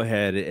you go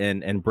ahead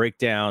and break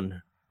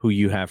down who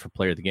you have for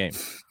player of the game?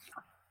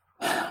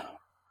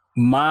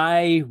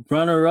 My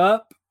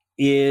runner-up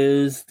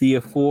is the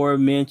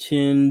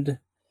aforementioned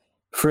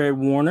Fred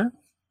Warner.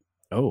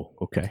 Oh,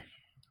 okay.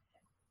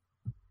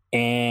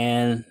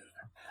 And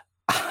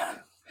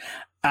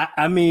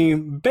I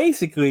mean,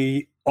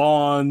 basically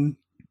on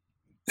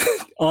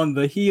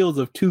the heels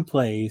of two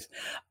plays,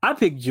 I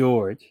picked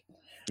George.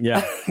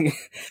 Yeah.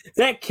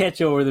 That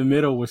catch over the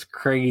middle was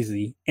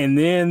crazy. And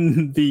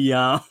then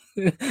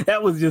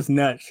that was just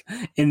nuts.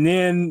 And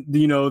then,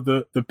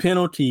 the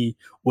penalty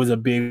was a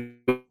big.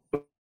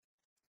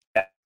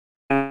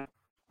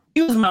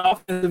 He was my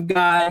offensive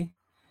guy.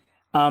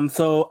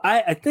 So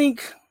I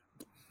think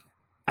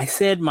I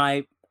said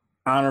my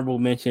honorable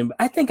mention, but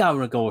I think I'm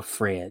going to go with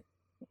Fred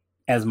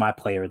as my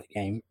player of the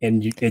game,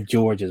 and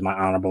George is my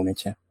honorable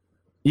mention.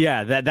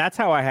 Yeah, that's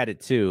how I had it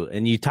too.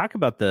 And you talk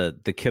about the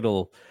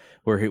Kittle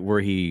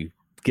where he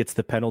gets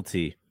the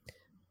penalty.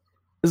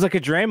 It's like a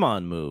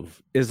Draymond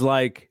move. Is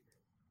like,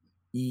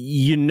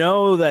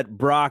 that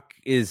Brock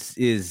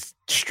is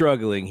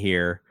struggling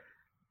here,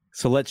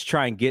 so let's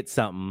try and get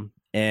something.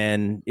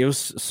 And it was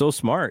so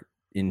smart.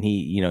 And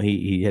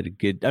he had a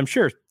good. I'm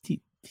sure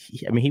he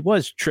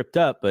was tripped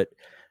up, but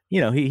he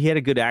had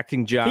a good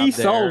acting job. He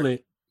sold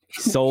it.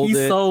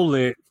 Sold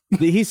it.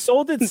 He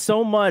sold it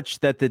so much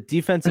that the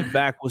defensive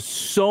back was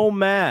so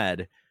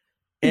mad,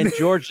 and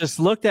George just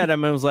looked at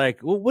him and was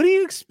like, "Well, what do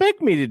you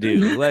expect me to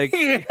do?" Like,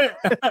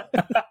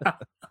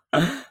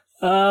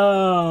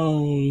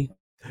 oh,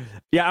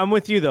 yeah, I'm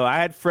with you though. I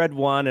had Fred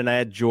 1 and I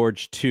had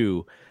George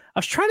 2. I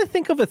was trying to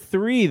think of a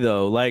 3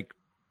 though. Like,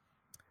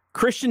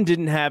 Christian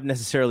didn't have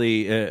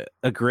necessarily a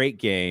great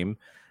game.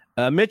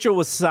 Mitchell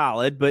was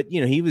solid, but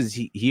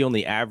he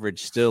only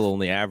averaged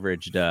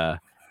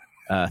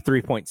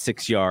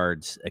 3.6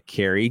 yards a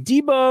carry.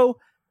 Debo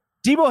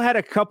had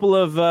a couple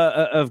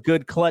of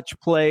good clutch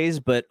plays,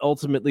 but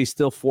ultimately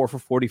still 4 for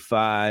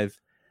 45.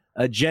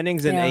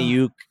 Jennings and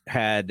Ayuk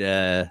had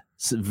the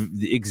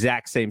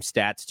exact same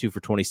stats, 2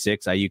 for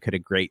 26. Ayuk had a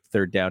great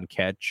third down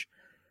catch.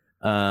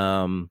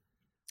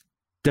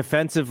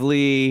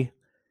 Defensively,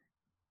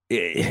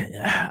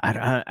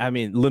 I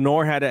mean,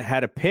 Lenore had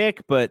a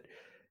pick, but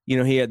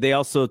they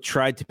also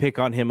tried to pick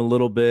on him a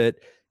little bit.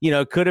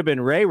 It could have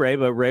been Ray,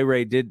 but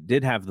Ray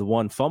did have the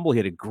one fumble. He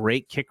had a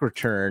great kick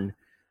return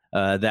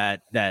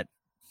that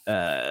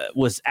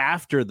was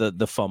after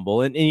the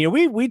fumble. And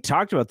we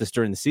talked about this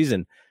during the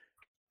season.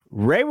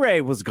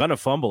 Ray was gonna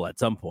fumble at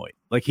some point.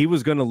 Like, he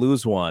was gonna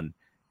lose one,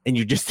 and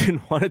you just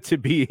didn't want it to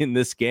be in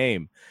this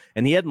game.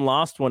 And he hadn't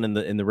lost one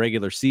in the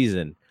regular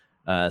season.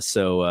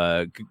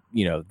 So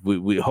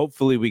we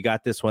hopefully we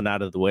got this one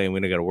out of the way, and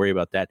we don't got to worry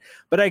about that.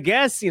 But I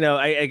guess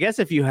I guess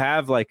if you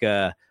have like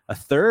a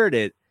third,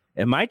 it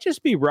might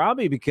just be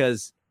Robbie,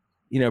 because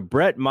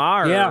Brett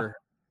Maher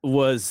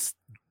was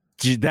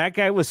that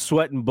guy was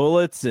sweating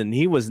bullets and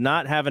he was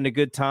not having a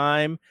good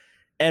time.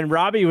 And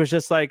Robbie was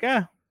just like,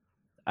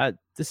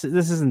 this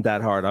isn't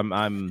that hard. I'm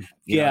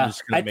I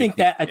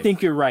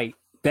think you're right.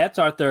 That's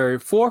our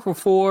third. 4 for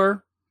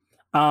 4.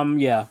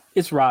 Yeah,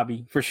 it's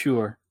Robbie for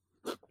sure.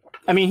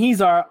 I mean,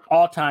 he's our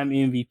all-time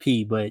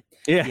MVP, but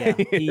yeah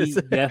he's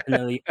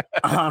definitely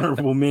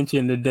honorable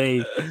mention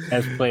today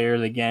as player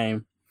of the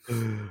game.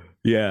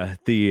 Yeah,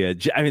 the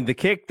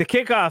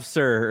kickoffs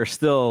are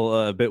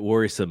still a bit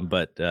worrisome,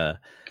 but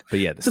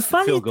yeah, the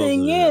funny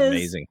thing is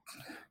amazing.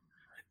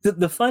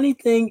 The funny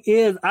thing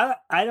is,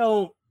 I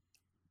don't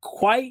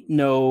quite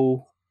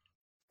know.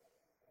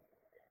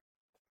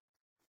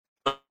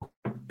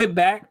 Get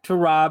back to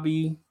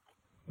Robbie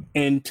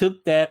and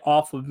took that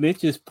off of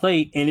Mitch's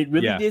plate, and it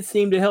really did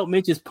seem to help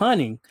Mitch's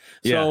punting.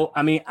 So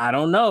I mean, I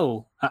don't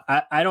know.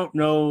 I don't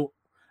know.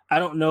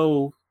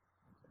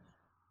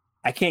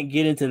 I can't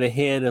get into the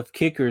head of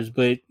kickers,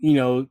 but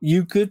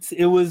you could.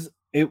 It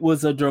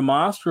was a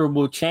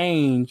demonstrable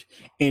change,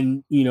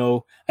 and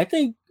I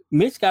think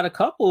Mitch got a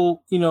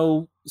couple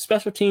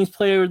special teams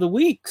player of the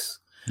weeks.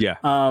 Yeah.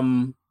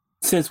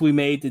 Since they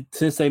made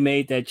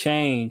that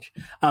change.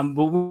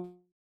 But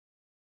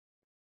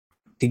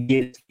to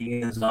get to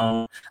the end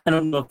zone, I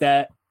don't know if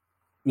that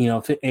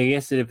I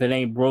guess if it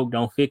ain't broke,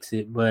 don't fix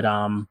it. But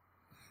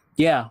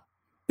yeah,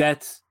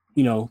 that's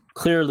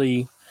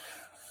clearly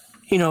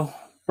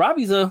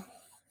Robbie's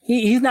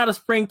he's not a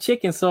spring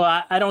chicken, so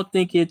I don't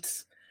think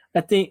it's. I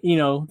think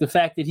the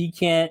fact that he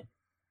can't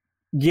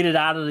get it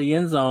out of the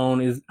end zone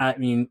is. I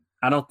mean,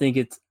 I don't think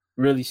it's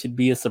really should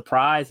be a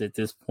surprise at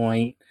this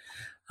point.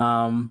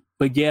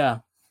 But yeah,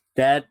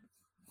 that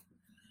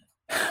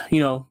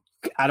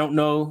I don't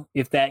know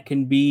if that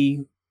can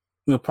be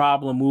a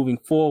problem moving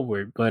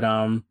forward, but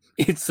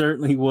it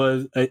certainly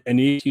was an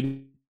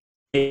issue.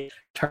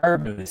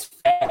 Turbulence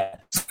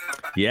fast.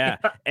 Yeah,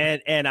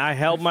 and I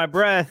held my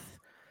breath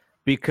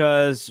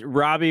because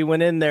Robbie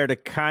went in there to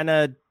kind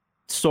of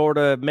sort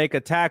of make a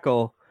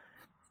tackle,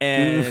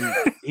 and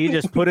he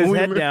just put his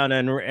head down,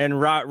 and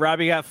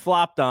Robbie got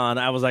flopped on.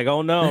 I was like,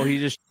 oh no, he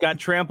just got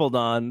trampled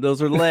on.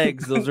 Those are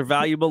legs. Those are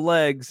valuable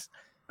legs.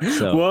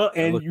 So, well,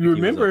 and you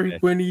remember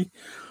when he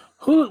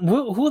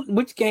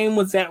which game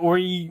was that where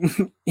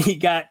he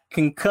got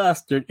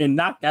concussed and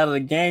knocked out of the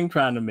game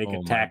trying to make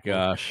a tackle? Oh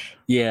my gosh.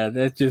 Yeah,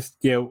 that's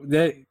just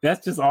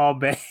that's just all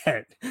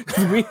bad.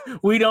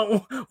 we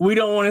don't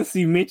want to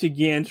see Mitch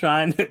again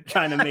trying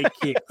to make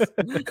kicks.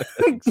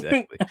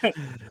 Exactly.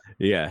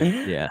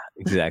 Yeah,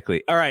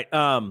 exactly. All right.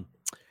 So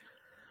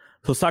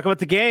let's talk about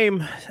the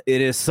game.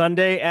 It is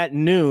Sunday at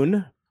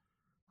noon.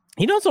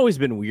 It's always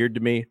been weird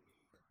to me.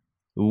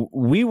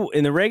 We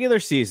in the regular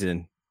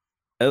season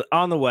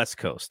on the West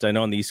Coast, I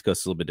know on the East Coast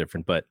it's a little bit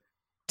different, but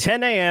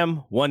 10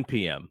 a.m., 1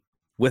 p.m.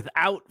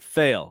 without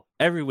fail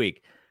every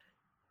week.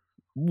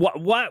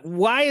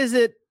 Why is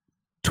it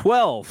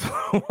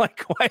 12?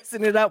 Like, why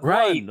isn't it up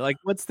right? Like,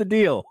 what's the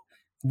deal?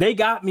 They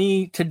got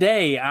me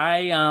today.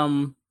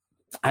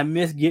 I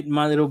missed getting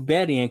my little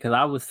bet in because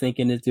I was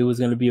thinking that it was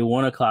going to be a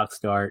 1 o'clock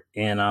start,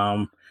 and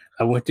I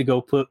went to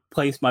go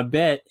place my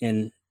bet,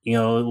 and it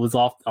was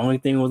off. The only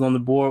thing was on the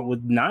board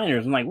with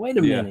Niners. I'm like, wait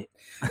a minute.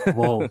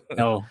 Whoa,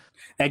 no,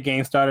 that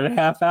game started a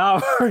half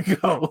hour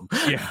ago.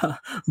 Yeah,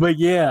 but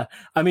yeah,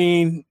 I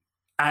mean,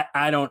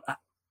 I don't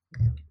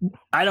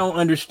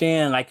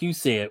understand. Like you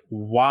said,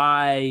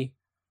 why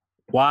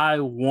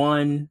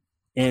one,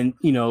 and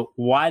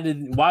why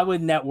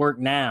wouldn't that work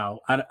now?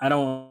 I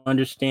don't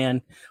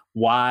understand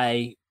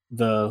why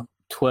the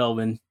 12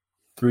 and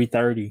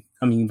 3:30.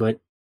 I mean, but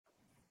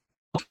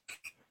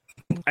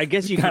I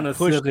guess you kind of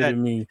push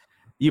that.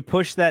 You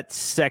push that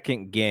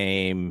second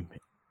game,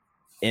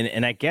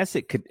 and I guess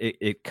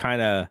it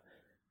kind of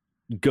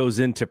goes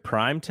into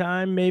prime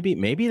time.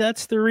 Maybe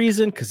that's the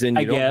reason, because then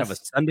you don't have a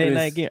Sunday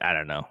night game. I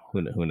don't know.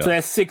 Who knows? So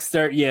that's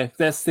 6:30. Yeah,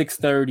 that's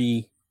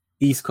 6:30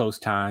 East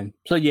Coast time.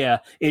 So yeah,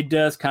 it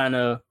does kind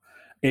of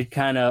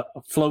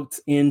floats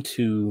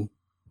into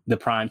the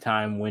prime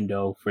time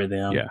window for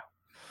them. Yeah,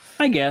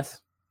 I guess.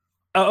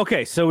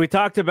 Okay, so we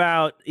talked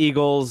about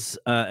Eagles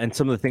and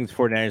some of the things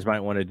 49ers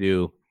might want to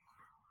do.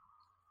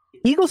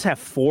 Eagles have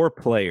 4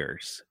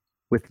 players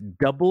with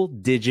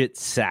double-digit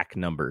sack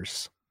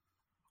numbers.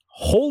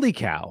 Holy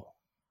cow.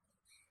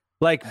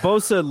 Like,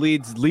 Bosa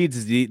leads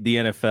the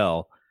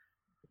NFL,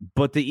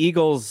 but the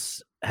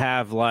Eagles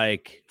have,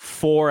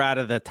 4 out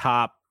of the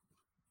top,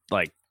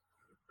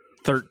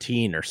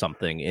 13 or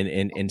something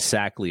in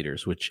sack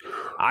leaders, which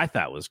I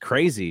thought was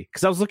crazy,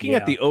 because I was looking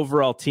at the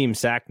overall team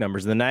sack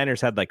numbers, and the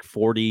Niners had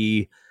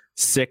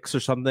 46 or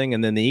something,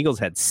 and then the Eagles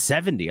had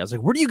 70. I was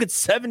like, where do you get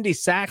 70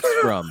 sacks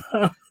from?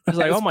 I was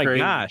like, oh my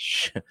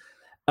gosh.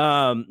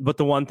 But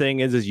the one thing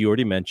is, as you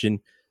already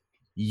mentioned,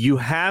 you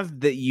have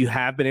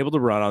been able to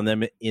run on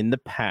them in the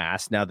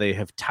past. Now they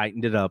have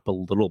tightened it up a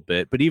little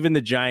bit, but even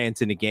the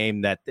Giants, in a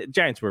game that the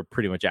Giants were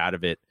pretty much out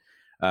of it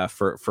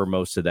for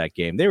most of that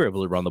game, they were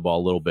able to run the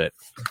ball a little bit.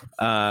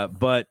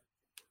 But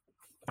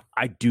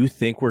I do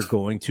think we're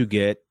going to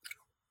get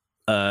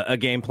a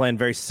game plan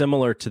very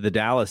similar to the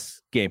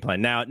Dallas game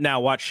plan. Now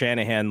watch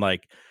Shanahan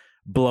like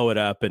blow it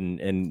up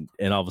and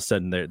all of a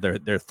sudden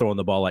they're throwing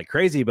the ball like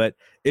crazy. But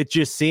it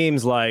just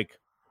seems like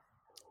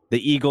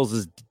the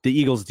Eagles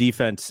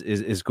defense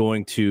is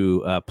going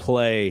to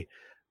play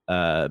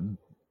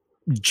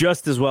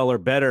just as well or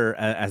better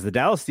as the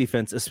Dallas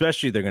defense,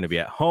 especially they're going to be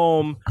at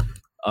home.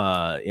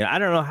 I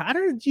don't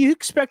know. Do you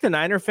expect the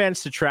Niner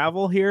fans to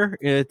travel here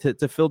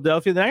to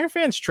Philadelphia? The Niner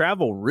fans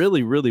travel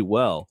really, really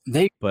well.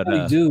 They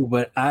really do,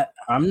 but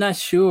I'm not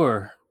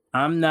sure.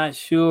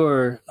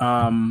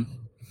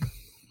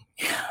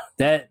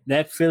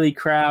 That Philly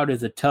crowd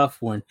is a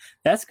tough one.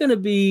 That's going to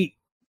be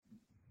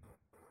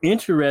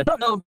interesting. I don't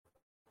know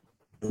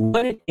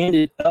what it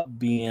ended up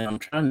being. I'm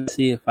trying to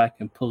see if I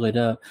can pull it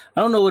up.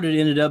 I don't know what it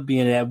ended up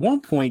being at one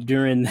point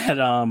during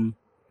that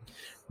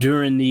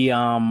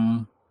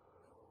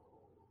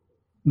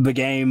the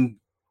game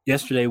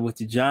yesterday with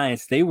the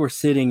Giants. They were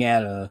sitting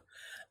at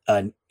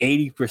an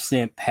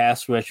 80%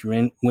 pass rush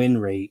win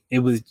rate. It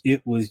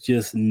was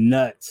just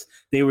nuts.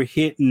 They were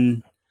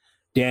hitting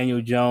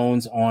Daniel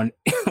Jones on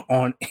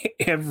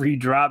every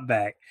drop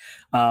back.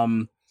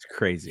 It's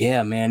crazy.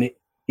 Yeah, man.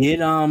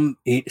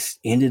 It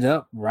ended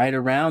up right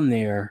around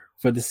there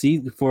for the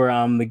season for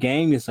the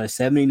game. It's like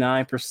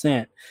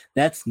 79%.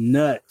 That's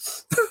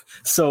nuts.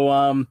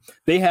 So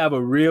they have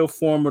a real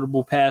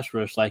formidable pass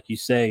rush, like you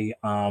say.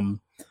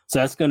 So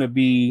that's going to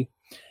be,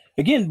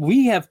 again,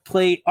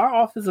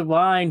 our offensive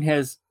line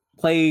has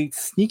played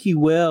sneaky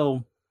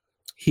well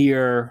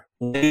here,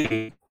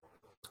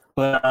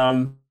 but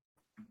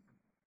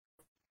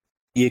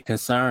be a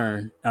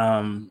concern,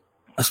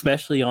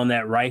 especially on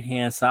that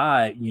right-hand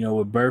side,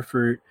 with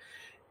Burford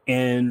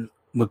and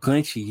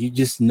McGlinchey. You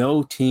just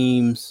know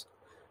teams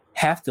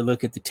have to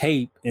look at the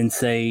tape and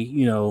say,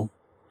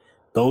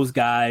 those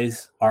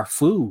guys are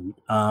food.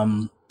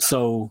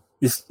 So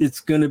it's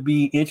going to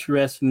be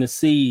interesting to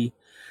see,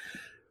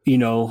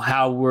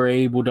 how we're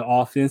able to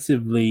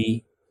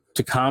offensively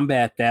to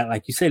combat that.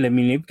 Like you said, I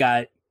mean,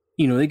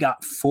 they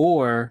got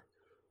 4,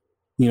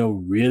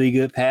 really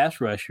good pass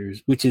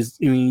rushers, which is,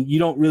 you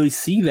don't really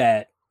see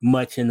that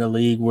much in the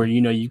league where,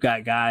 you've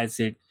got guys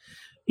that,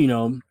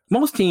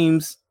 most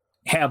teams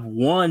have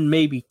 1,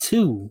 maybe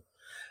 2.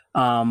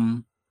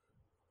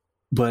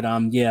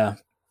 Yeah,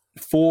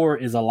 4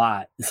 is a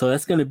lot. So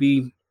it's going to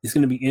be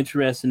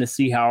interesting to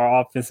see how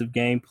our offensive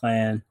game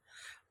plan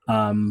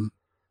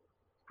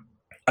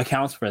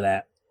accounts for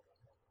that.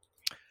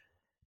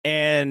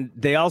 And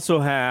they also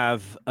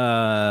have,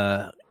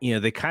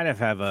 they kind of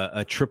have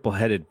a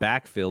triple-headed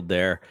backfield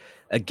there.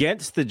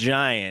 Against the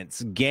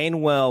Giants,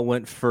 Gainwell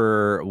went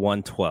for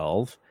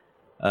 112.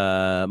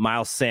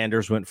 Miles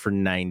Sanders went for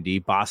 90.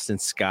 Boston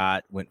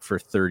Scott went for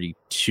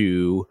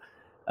 32.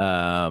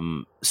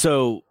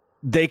 So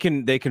they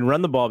can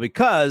run the ball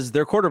because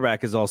their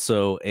quarterback is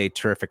also a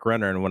terrific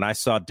runner. And when I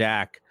saw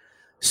Dak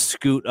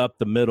scoot up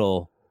the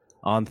middle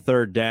on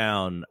third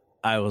down,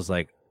 I was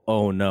like,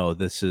 oh no,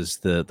 this is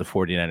the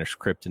 49ers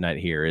kryptonite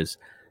here, is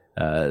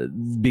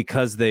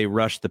because they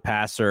rush the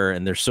passer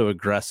and they're so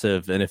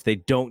aggressive. And if they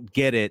don't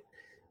get it,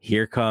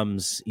 here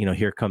comes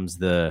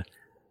the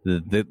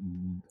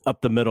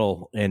up the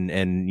middle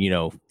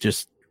and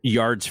just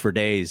yards for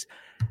days.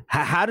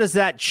 How does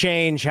that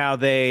change how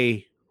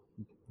they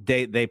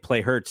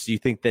play Hurts? Do you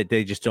think that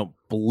they just don't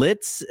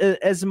blitz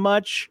as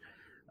much?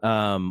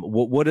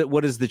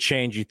 What is the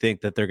change you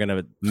think that they're going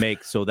to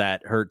make so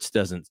that Hurts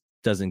doesn't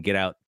get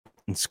out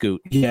and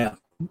scoot? Yeah,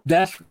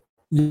 that's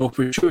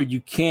for sure.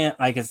 You can't,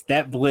 like, it's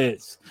that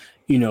blitz,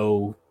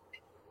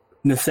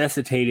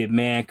 necessitated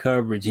man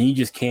coverage, and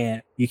you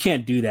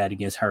can't do that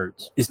against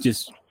Hurts. It's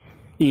just,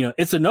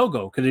 it's a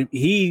no-go because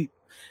he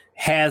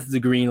has the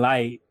green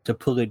light to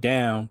pull it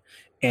down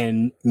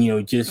and,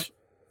 just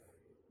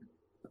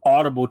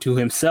audible to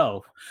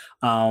himself.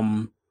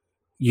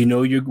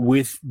 You're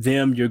with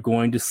them, you're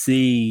going to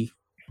see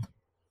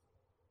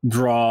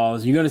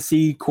draws, you're going to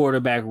see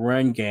quarterback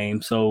run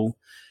game. So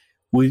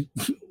we're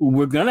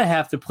going to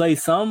have to play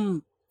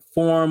some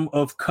form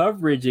of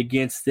coverage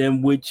against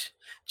them, which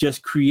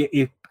just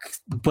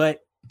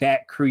but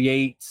that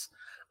creates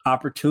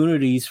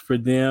opportunities for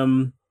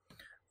them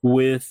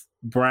with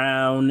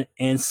Brown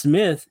and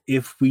Smith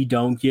if we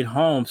don't get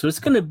home. So it's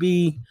going to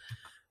be,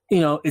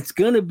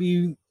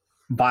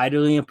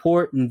 vitally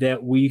important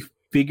that we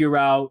figure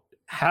out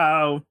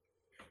how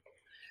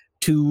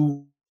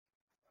to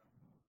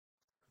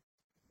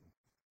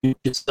do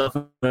stuff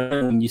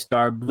when you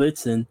start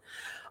blitzing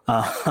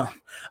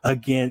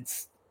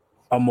against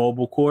a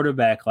mobile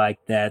quarterback like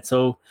that.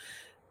 So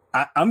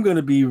I'm going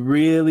to be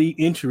really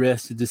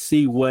interested to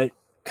see what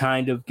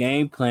kind of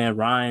game plan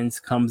Ryans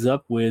comes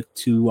up with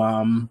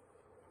to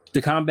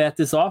combat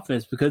this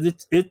offense, because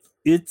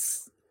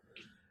it's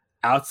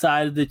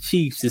outside of the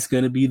Chiefs, it's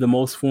going to be the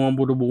most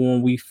formidable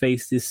one we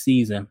face this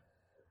season.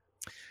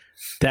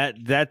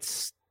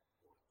 That's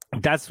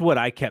what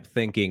I kept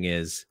thinking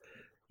is,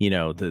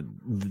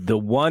 the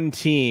one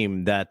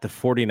team that the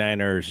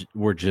 49ers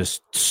were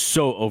just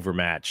so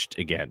overmatched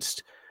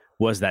against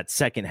was that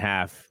second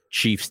half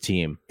Chiefs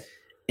team.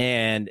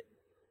 and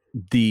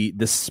the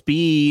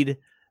speed,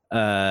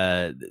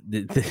 the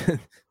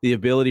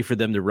ability for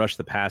them to rush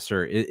the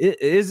passer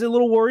is a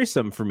little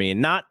worrisome for me.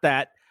 Not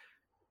that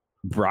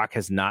Brock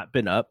has not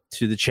been up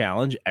to the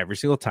challenge every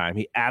single time.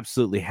 He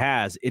absolutely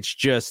has. It's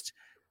just,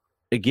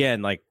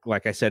 again, like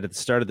I said at the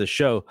start of the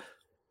show,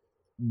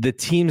 the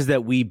teams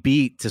that we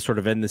beat to sort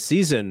of end the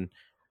season,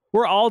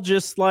 we're all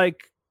just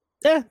like,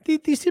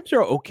 these teams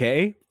are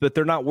okay, but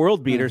they're not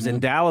world beaters.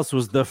 And Dallas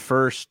was the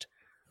first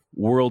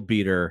world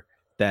beater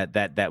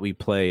that we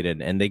played,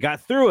 and they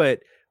got through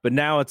it. But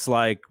now it's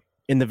like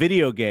in the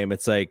video game,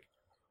 it's like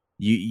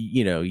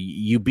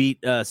you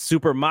beat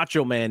Super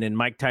Macho Man in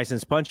Mike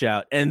Tyson's Punch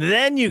Out, and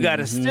then you got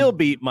to still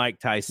beat Mike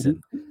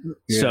Tyson.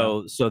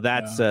 So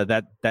that's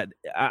that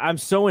I'm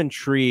so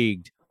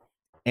intrigued,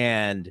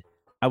 and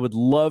I would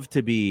love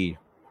to be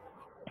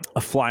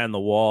a fly on the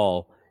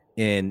wall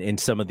in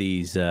some of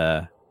these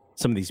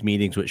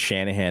meetings with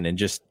Shanahan, and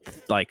just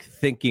like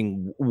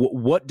thinking,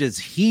 what does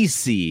he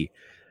see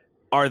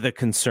are the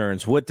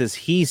concerns? What does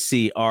he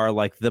see are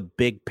like the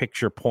big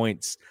picture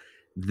points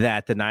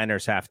that the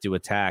Niners have to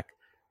attack?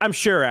 I'm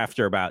sure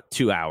after about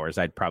 2 hours,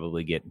 I'd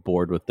probably get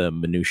bored with the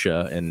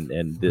minutia and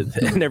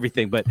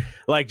everything. But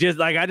I just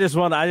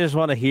want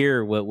to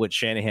hear what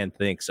Shanahan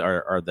thinks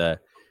are the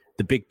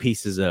big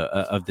pieces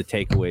of the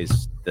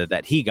takeaways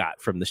that he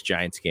got from this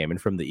Giants game and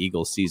from the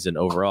Eagles season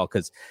overall,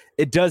 because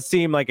it does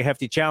seem like a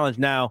hefty challenge.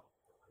 Now,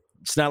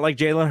 it's not like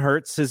Jalen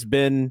Hurts has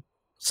been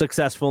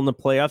successful in the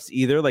playoffs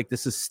either. Like,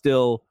 this is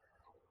still,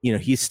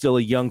 he's still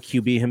a young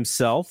QB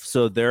himself.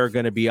 So there are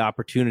going to be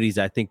opportunities,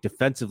 I think,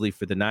 defensively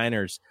for the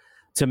Niners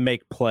to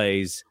make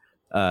plays,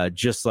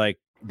 just like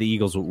the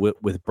Eagles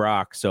with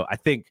Brock. So I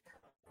think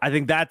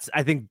that's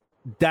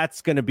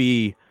going to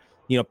be,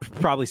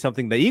 probably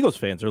something that Eagles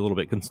fans are a little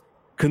bit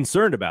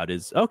concerned about.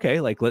 Is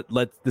okay, like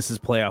this is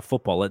playoff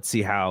football. Let's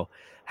see how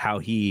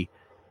he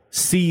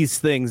sees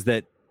things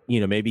that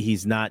maybe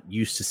he's not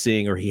used to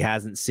seeing, or he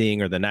hasn't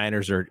seen, or the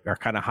Niners are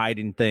kind of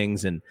hiding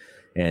things, and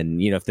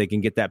if they can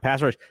get that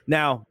pass rush.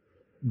 Now,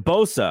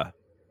 Bosa,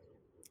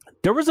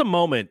 there was a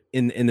moment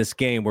in this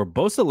game where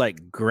Bosa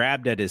like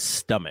grabbed at his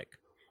stomach,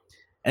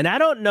 and I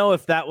don't know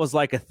if that was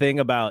like a thing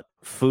about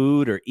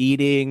food or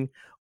eating,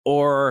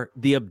 or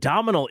the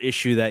abdominal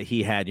issue that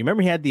he had. You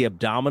remember he had the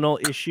abdominal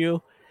issue?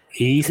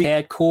 He's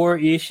had core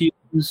issues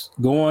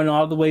going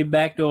all the way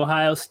back to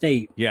Ohio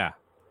State. Yeah.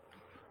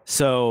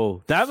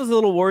 So that was a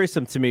little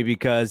worrisome to me,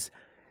 because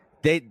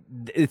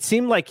it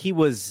seemed like he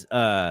was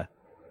out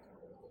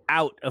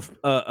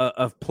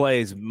of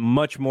plays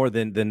much more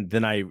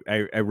than I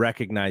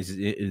recognize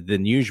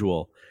than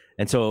usual.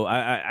 And so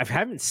I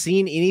haven't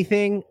seen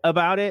anything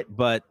about it,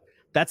 but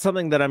that's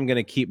something that I'm going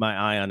to keep my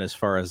eye on as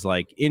far as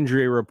like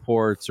injury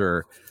reports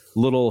or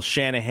little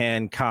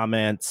Shanahan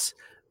comments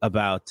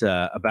about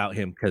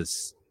him,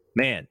 because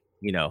man,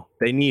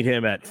 they need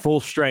him at full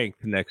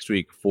strength next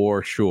week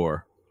for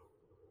sure.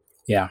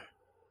 Yeah.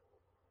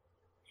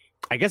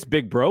 I guess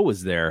Big Bro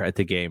was there at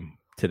the game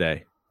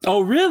today. Oh,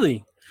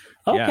 really?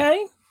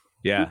 Okay.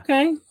 Yeah.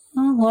 Okay.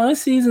 Well, the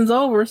season's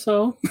over,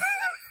 so.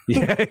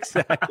 Yeah,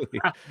 exactly.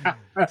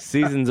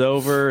 Season's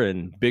over,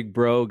 and Big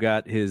Bro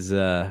got his.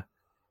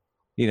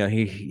 He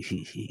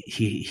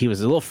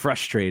was a little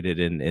frustrated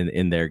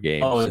in their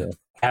game. Oh, so.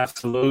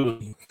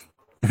 Absolutely.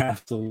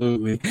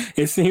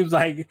 It seems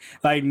like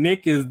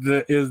Nick is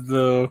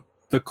the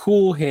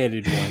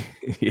cool-headed one.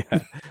 Yeah,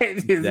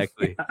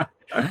 exactly.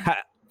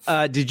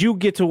 Did you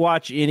get to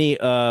watch any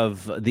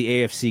of the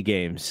AFC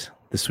games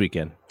this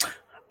weekend?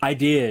 I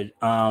did.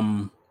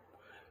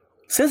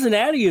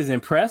 Cincinnati is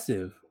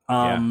impressive.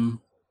 That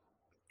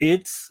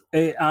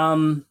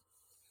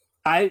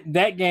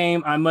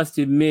game, I must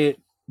admit,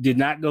 did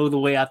not go the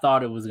way I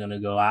thought it was going to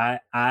go.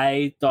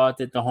 I thought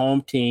that the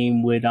home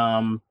team would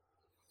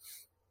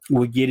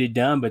get it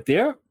done, but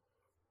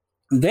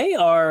they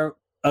are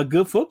a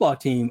good football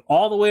team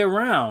all the way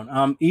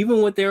around.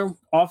 Even with their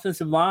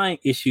offensive line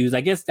issues,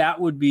 I guess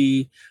that would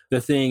be the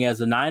thing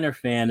as a Niner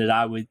fan that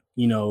I would,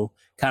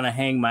 kind of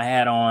hang my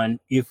hat on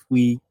if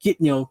we get,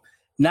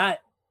 not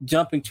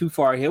jumping too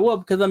far ahead. Well,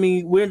 because I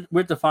mean, we're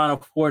at the Final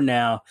Four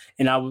now,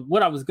 and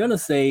what I was gonna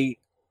say,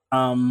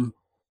 is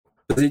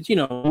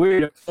that, we're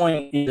at a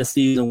point in the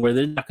season where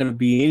there's not going to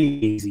be any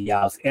easy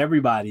outs.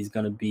 Everybody's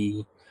going to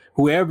be,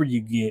 whoever you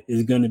get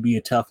is going to be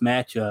a tough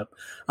matchup.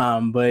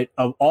 But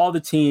of all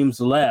the teams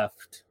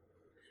left,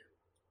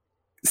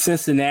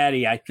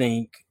 Cincinnati, I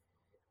think,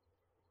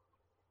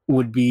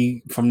 would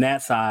be from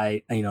that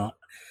side.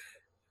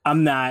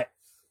 I'm not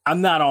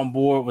on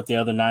board with the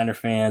other Niner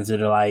fans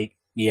that are like,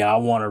 yeah, I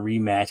want a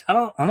rematch. I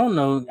don't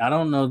know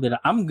that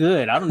I'm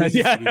good. I don't need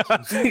to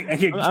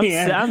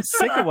I'm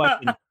sick of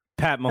watching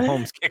Pat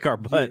Mahomes kick our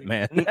butt,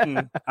 man.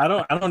 I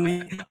don't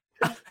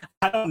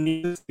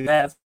need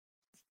that.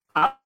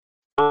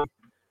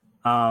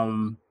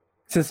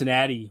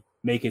 Cincinnati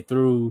make it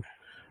through,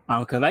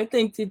 because I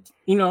think that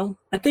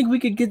I think we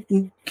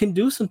can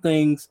do some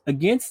things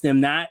against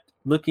them, not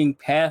looking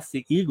past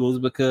the Eagles,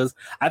 because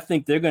I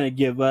think they're going to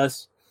give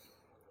us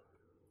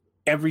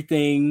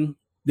everything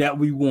that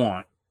we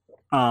want.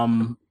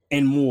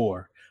 and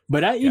more.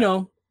 But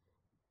I'm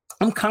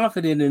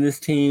confident in this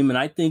team, and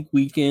I think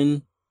we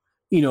can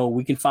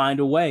find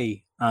a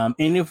way. And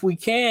if we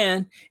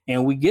can,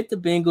 and we get the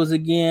Bengals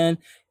again,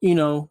 we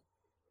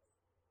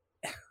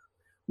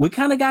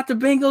kind of got the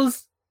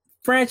Bengals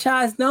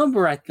franchise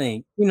number, I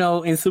think,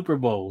 in Super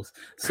Bowls.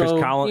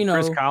 So,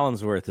 Chris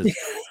Collinsworth is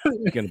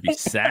going to be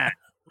sad.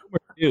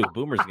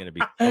 Boomer's going to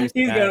be so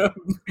sad.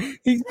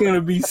 He's going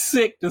to be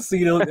sick to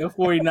see the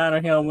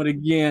 49er helmet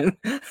again.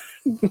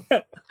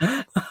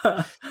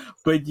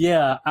 But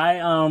yeah,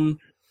 I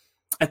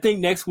think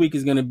next week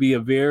is going to be a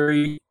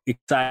very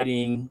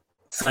exciting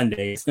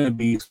Sunday. There's going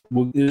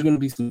to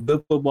be some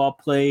good football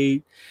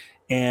played,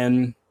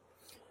 and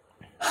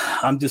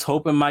I'm just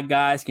hoping my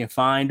guys can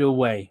find a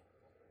way.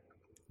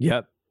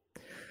 Yep.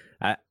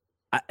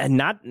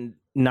 And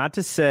not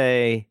to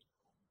say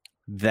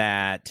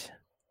that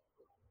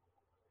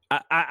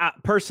I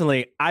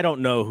personally, I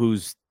don't know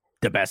who's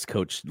the best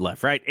coach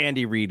left, right?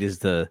 Andy Reid is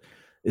the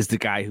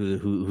guy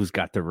who's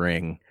got the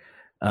ring.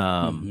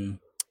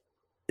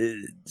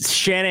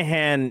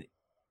 Shanahan,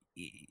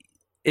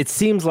 it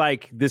seems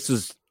like this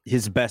was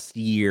his best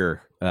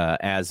year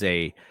as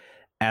a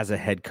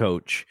head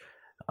coach.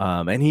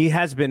 And he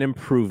has been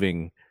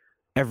improving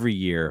every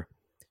year.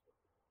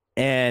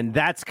 And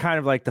that's kind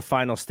of like the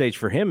final stage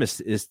for him is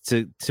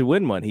to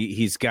win one.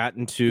 He's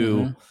gotten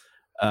to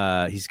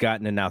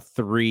now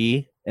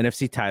 3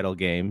 NFC title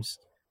games.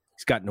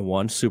 He's gotten to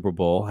 1 Super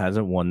Bowl,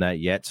 hasn't won that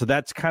yet. So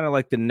that's kind of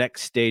like the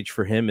next stage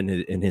for him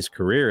in his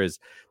career. Is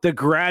the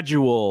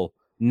gradual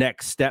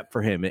next step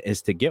for him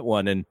is to get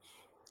one. And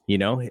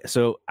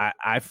so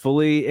I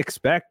fully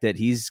expect that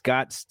he's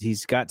got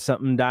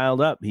something dialed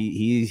up.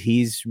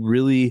 He's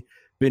really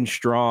been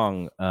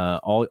strong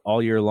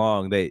all year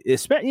long.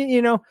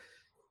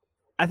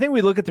 I think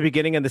we look at the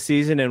beginning of the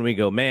season and we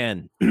go,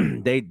 man,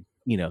 they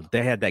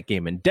had that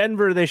game in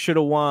Denver they should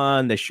have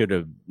won. They should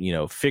have,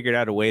 figured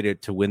out a way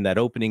to win that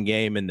opening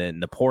game, and then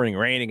the pouring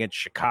rain against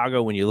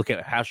Chicago when you look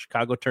at how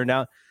Chicago turned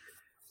out.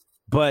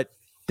 But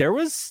there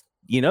was,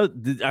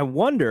 I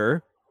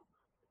wonder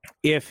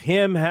if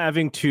him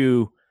having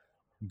to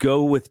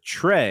go with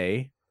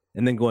Trey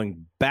and then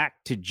going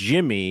back to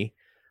Jimmy,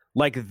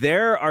 like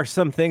there are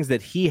some things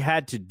that he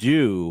had to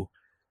do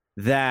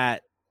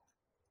that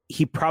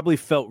he probably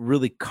felt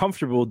really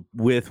comfortable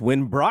with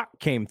when Brock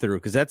came through,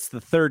 because that's the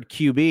third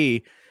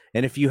QB.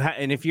 And if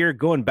you're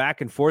going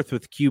back and forth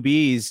with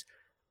QBs,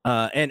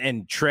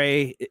 and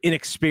Trey,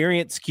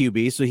 inexperienced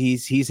QB, so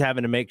he's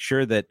having to make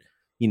sure that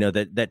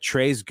that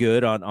Trey's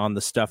good on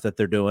the stuff that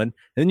they're doing. And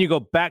then you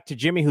go back to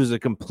Jimmy, who's a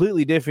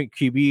completely different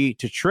QB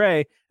to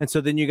Trey, and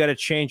so then you got to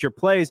change your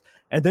plays.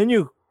 And then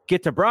you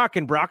get to Brock,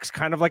 and Brock's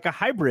kind of like a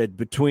hybrid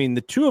between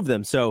the two of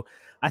them. So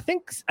I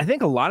think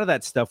a lot of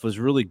that stuff was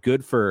really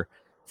good for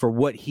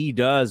what he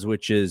does,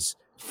 which is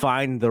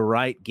find the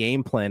right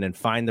game plan and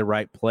find the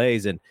right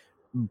plays. And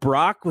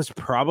Brock was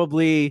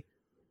probably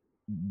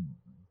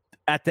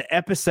at the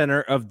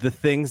epicenter of the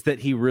things that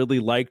he really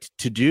liked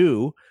to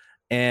do.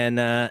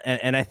 And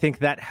I think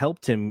that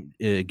helped him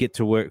get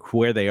to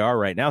where they are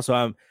right now.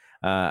 So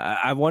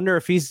I wonder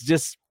if he's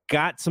just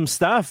got some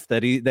stuff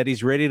that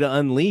he's ready to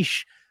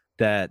unleash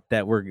for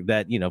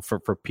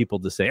people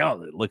to say,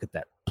 oh, look at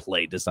that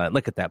play design,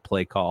 look at that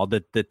play call,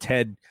 the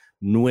Ted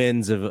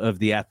Nguyen's of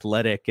the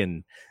Athletic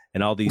and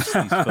all these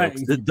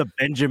folks, the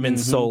Benjamin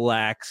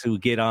Solaks who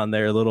get on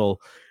their little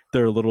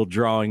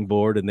drawing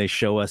board and they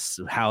show us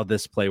how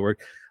this play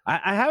worked.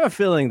 I have a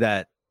feeling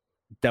that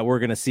we're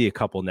going to see a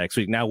couple next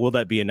week. Now, will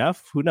that be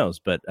enough? Who knows?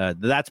 But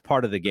that's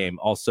part of the game.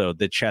 Also,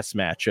 the chess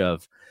match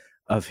of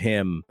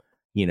him,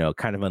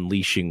 kind of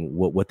unleashing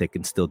what they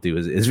can still do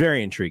is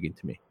very intriguing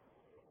to me.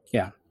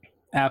 Yeah,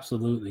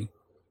 absolutely.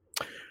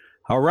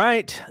 All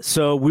right.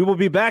 So we will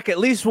be back at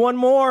least one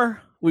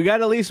more. We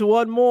got at least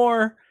one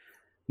more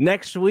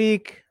next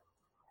week.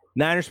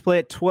 Niners play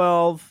at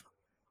 12.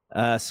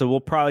 So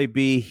we'll probably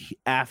be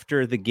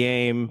after the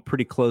game,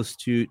 pretty close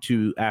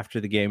to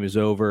after the game is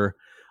over.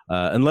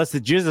 Unless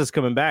the Jizza's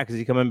coming back. Is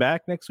he coming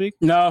back next week?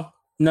 No.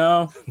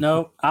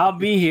 I'll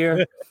be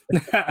here.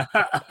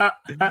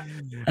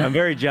 I'm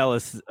very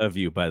jealous of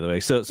you, by the way.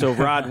 So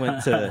Rod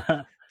went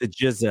to the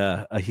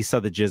Jizza. He saw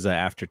the Jizza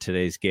after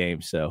today's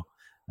game. So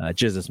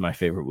Jizza's my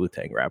favorite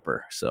Wu-Tang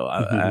rapper. So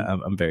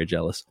I'm very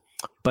jealous.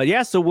 But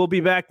yeah, so we'll be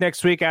back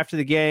next week after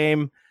the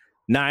game.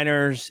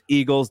 Niners,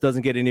 Eagles,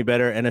 doesn't get any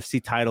better.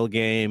 NFC title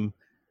game.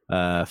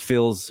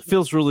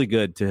 Feels really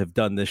good to have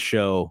done this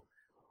show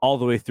all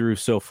the way through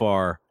so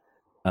far.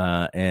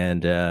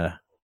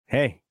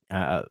 Hey,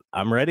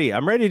 I'm ready.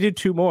 I'm ready to do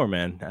 2 more,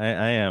 man.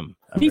 I am.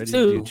 Me ready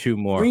too. To do 2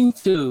 more. Me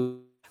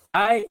too.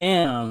 I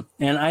am,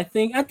 and I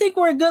think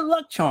we're a good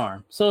luck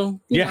charm.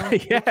 So yeah, we'll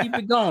keep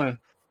it going.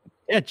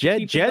 Yeah,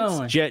 Jed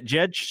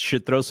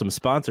should throw some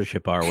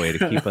sponsorship our way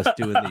to keep us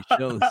doing these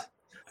shows.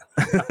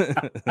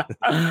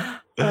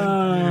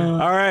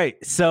 All right.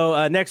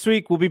 So next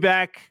week we'll be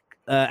back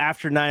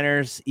after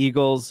Niners,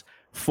 Eagles.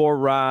 For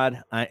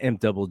Rod, I am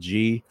Double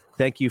G.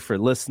 Thank you for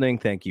listening.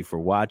 Thank you for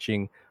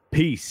watching.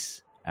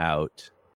 Peace out.